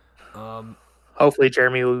 Hopefully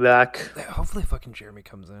Jeremy will be back. Hopefully fucking Jeremy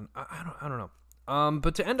comes in. I don't know.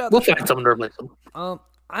 But to end out We'll the show, find someone to replace him.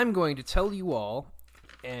 I'm going to tell you all,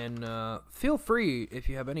 and feel free if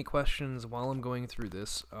you have any questions while I'm going through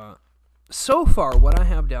this. So far, what I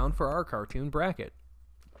have down for our cartoon bracket.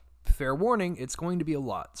 Fair warning, it's going to be a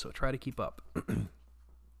lot, so try to keep up.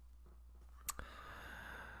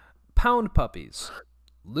 Pound Puppies,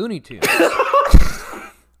 Looney Tunes,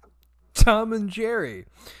 Tom and Jerry,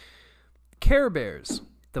 Care Bears,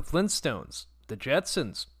 The Flintstones, The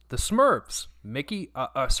Jetsons, The Smurfs,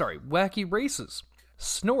 Wacky Races,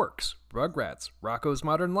 Snorks, Rugrats, Rocko's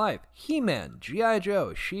Modern Life, He-Man, G.I.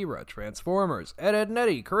 Joe, She-Ra, Transformers, Ed, Edd n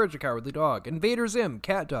Eddy, Courage the Cowardly Dog, Invader Zim,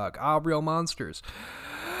 Cat Dog, All Real Monsters,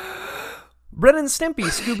 Ren and Stimpy,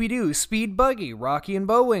 Scooby-Doo, Speed Buggy, Rocky and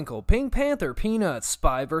Bullwinkle, Pink Panther, Peanuts,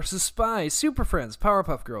 Spy vs. Spy, Super Friends,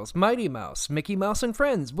 Powerpuff Girls, Mighty Mouse, Mickey Mouse and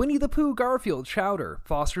Friends, Winnie the Pooh, Garfield, Chowder,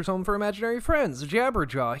 Foster's Home for Imaginary Friends,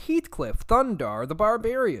 Jabberjaw, Heathcliff, Thundar, The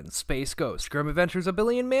Barbarian, Space Ghost, Grim Adventures of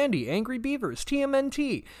Billy and Mandy, Angry Beavers,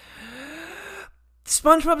 TMNT,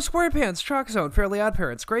 SpongeBob SquarePants, Chalk Zone, Fairly Odd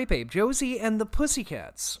Parents, Grape Ape, Josie and the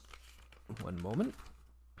Pussycats. One moment.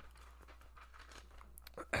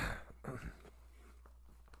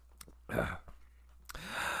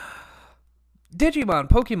 Digimon,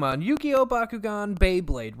 Pokemon, Yu-Gi-Oh! Bakugan,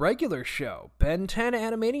 Beyblade, Regular Show, Ben 10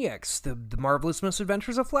 Animaniacs, the Marvelous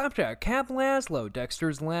Misadventures of Flapjack, Cap Laszlo,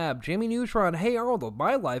 Dexter's Lab, Jamie Neutron, Hey Arnold,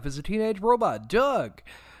 My Life as a Teenage Robot, Doug,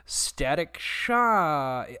 Static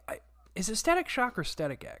Shock. Is it Static Shock or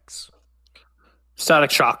Static X?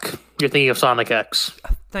 Static Shock. You're thinking of Sonic X.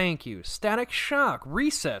 Thank you. Static Shock,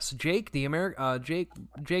 Recess, Jake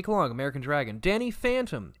Jake Long, American Dragon, Danny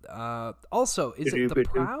Phantom. Also, is it the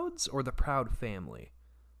Prouds or the Proud Family?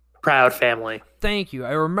 Proud Family. Thank you.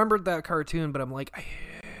 I remembered that cartoon, but I'm like,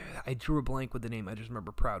 I drew a blank with the name. I just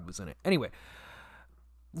remember Proud was in it. Anyway,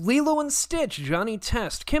 Lilo and Stitch, Johnny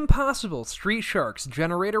Test, Kim Possible, Street Sharks,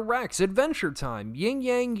 Generator Rex, Adventure Time, Yin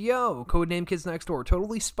Yang Yo, Codename Kids Next Door,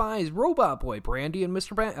 Totally Spies, Robot Boy, Brandy and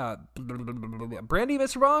Mr. Brandy and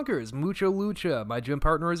Mr. Bonkers, Mucho Lucha, My Gym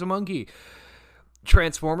Partner is a Monkey,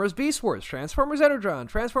 Transformers Beast Wars, Transformers Energon,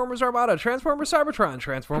 Transformers Armada, Transformers Cybertron,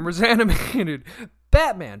 Transformers Animated,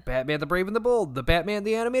 Batman the Brave and the Bold, the Batman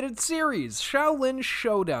the Animated Series, Shaolin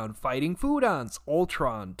Showdown, Fighting Foodons,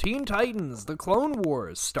 Ultron, Teen Titans, The Clone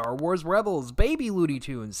Wars, Star Wars Rebels, Baby Looney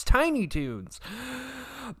Tunes, Tiny Toons,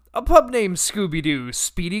 A Pup Named Scooby-Doo,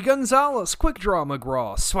 Speedy Gonzales, Quick Draw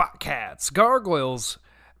McGraw, SWAT Cats, Gargoyles,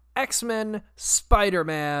 X-Men,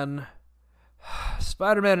 Spider-Man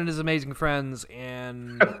and His Amazing Friends,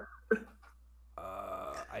 and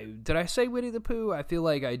did I say Winnie the Pooh? I feel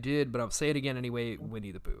like I did, but I'll say it again anyway,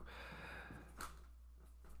 Winnie the Pooh.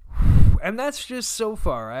 And that's just so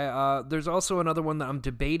far. There's also another one that I'm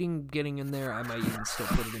debating getting in there. I might even still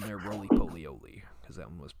put it in there, Roly Poly Oly, because that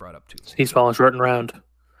one was brought up too. He's falling short and round.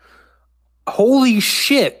 Holy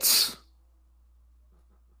shit!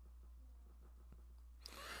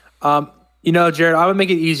 Jared, I would make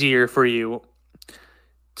it easier for you.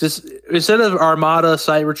 Just instead of Armada,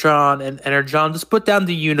 Cybertron, and Energon, just put down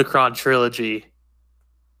the Unicron trilogy.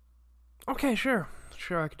 Okay, sure,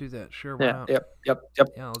 I could do that. Sure, why not? Yep. Yeah,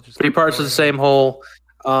 I'll just 3 parts of the same whole.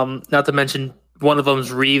 Not to mention one of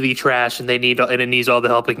them's really trash, and it needs all the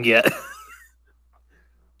help it can get.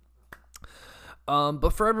 But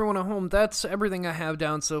for everyone at home, that's everything I have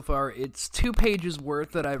down so far. It's 2 pages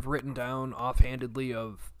worth that I've written down offhandedly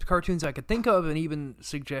of cartoons I could think of, and even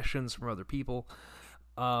suggestions from other people.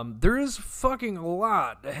 There is fucking a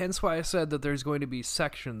lot, hence why I said that there's going to be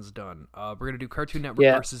sections done. We're going to do Cartoon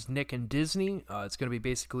Network versus Nick and Disney. It's going to be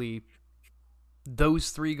basically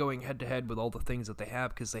those 3 going head-to-head with all the things that they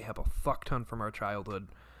have, because they have a fuck ton from our childhood.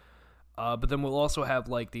 But then we'll also have,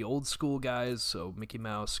 like, the old school guys, so Mickey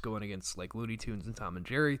Mouse going against, like, Looney Tunes and Tom and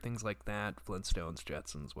Jerry, things like that, Flintstones,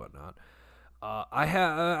 Jetsons, whatnot.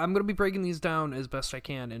 I'm going to be breaking these down as best I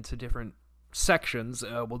can into different sections.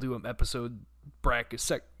 We'll do an episode bracket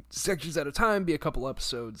sections at a time, be a couple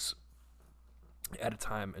episodes at a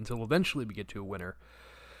time until eventually we get to a winner.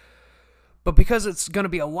 But because it's going to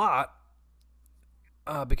be a lot,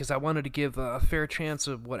 because I wanted to give a fair chance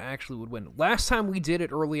of what actually would win. Last time we did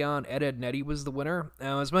it early on, Ed, Edd n Eddy was the winner.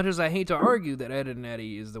 Now, as much as I hate to argue that Ed, Edd n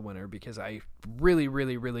Eddy is the winner, because I really,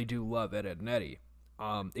 really, really do love Ed, Edd n Eddy,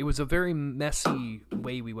 It was a very messy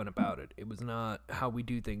way we went about it. It was not how we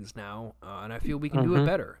do things now, and I feel we can do it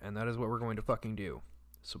better, and that is what we're going to fucking do.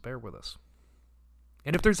 So bear with us.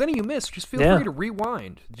 And if there's any you missed, just feel free to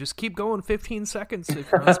rewind. Just keep going 15 seconds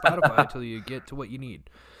if you're on Spotify until you get to what you need.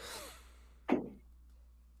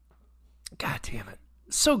 God damn it.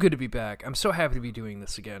 So good to be back. I'm so happy to be doing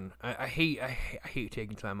this again. I hate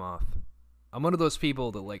taking time off. I'm one of those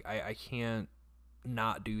people that, like, I can't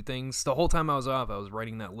not do things. The whole time I was off, I was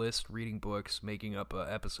writing that list, reading books, making up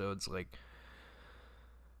episodes, like...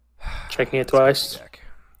 Checking it twice.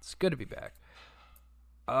 It's good to be back.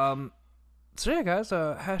 So yeah, guys,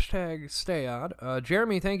 hashtag stay odd.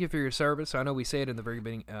 Jeremy, thank you for your service. I know we say it in the very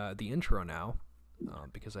beginning, the intro now,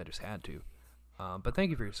 because I just had to. But thank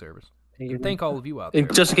you for your service. And thank all of you out there.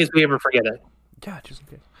 Just in case we ever forget it. Yeah, just in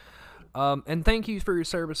case. And thank you for your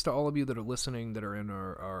service to all of you that are listening, that are in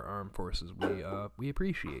our armed forces. We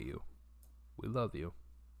appreciate you. We love you.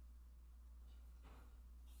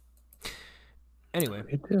 Anyway.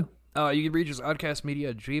 Me too. You can reach us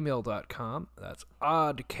oddcastmedia@gmail.com. That's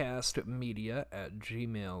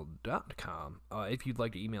oddcastmedia@gmail.com. If you'd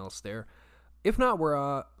like to email us there. If not, we're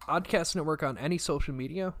Oddcast Network on any social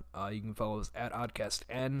media. You can follow us at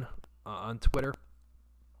OddcastN on Twitter.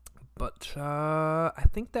 But I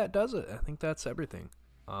think that does it. I think that's everything.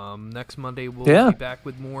 Next Monday we'll be back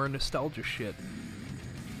with more nostalgia shit.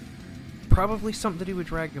 Probably something to do with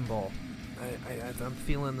Dragon Ball. I'm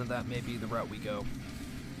feeling that may be the route we go.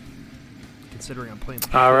 Considering I'm playing.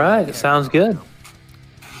 All right, it sounds good.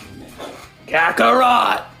 Kakarot!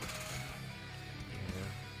 Yeah.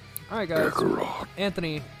 All right, guys. Kakarot.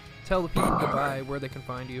 Anthony, tell the people goodbye, where they can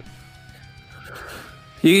find you.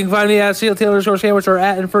 You can find me at @SealTaylor_Sandwich or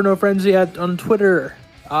at Inferno Frenzy on Twitter.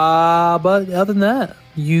 But other than that,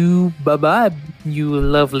 bye-bye, you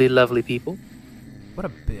lovely, lovely people. What a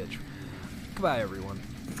bitch. Goodbye, everyone.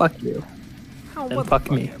 Fuck you. How And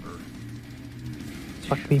fuck me. ever.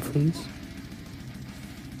 Fuck me, please.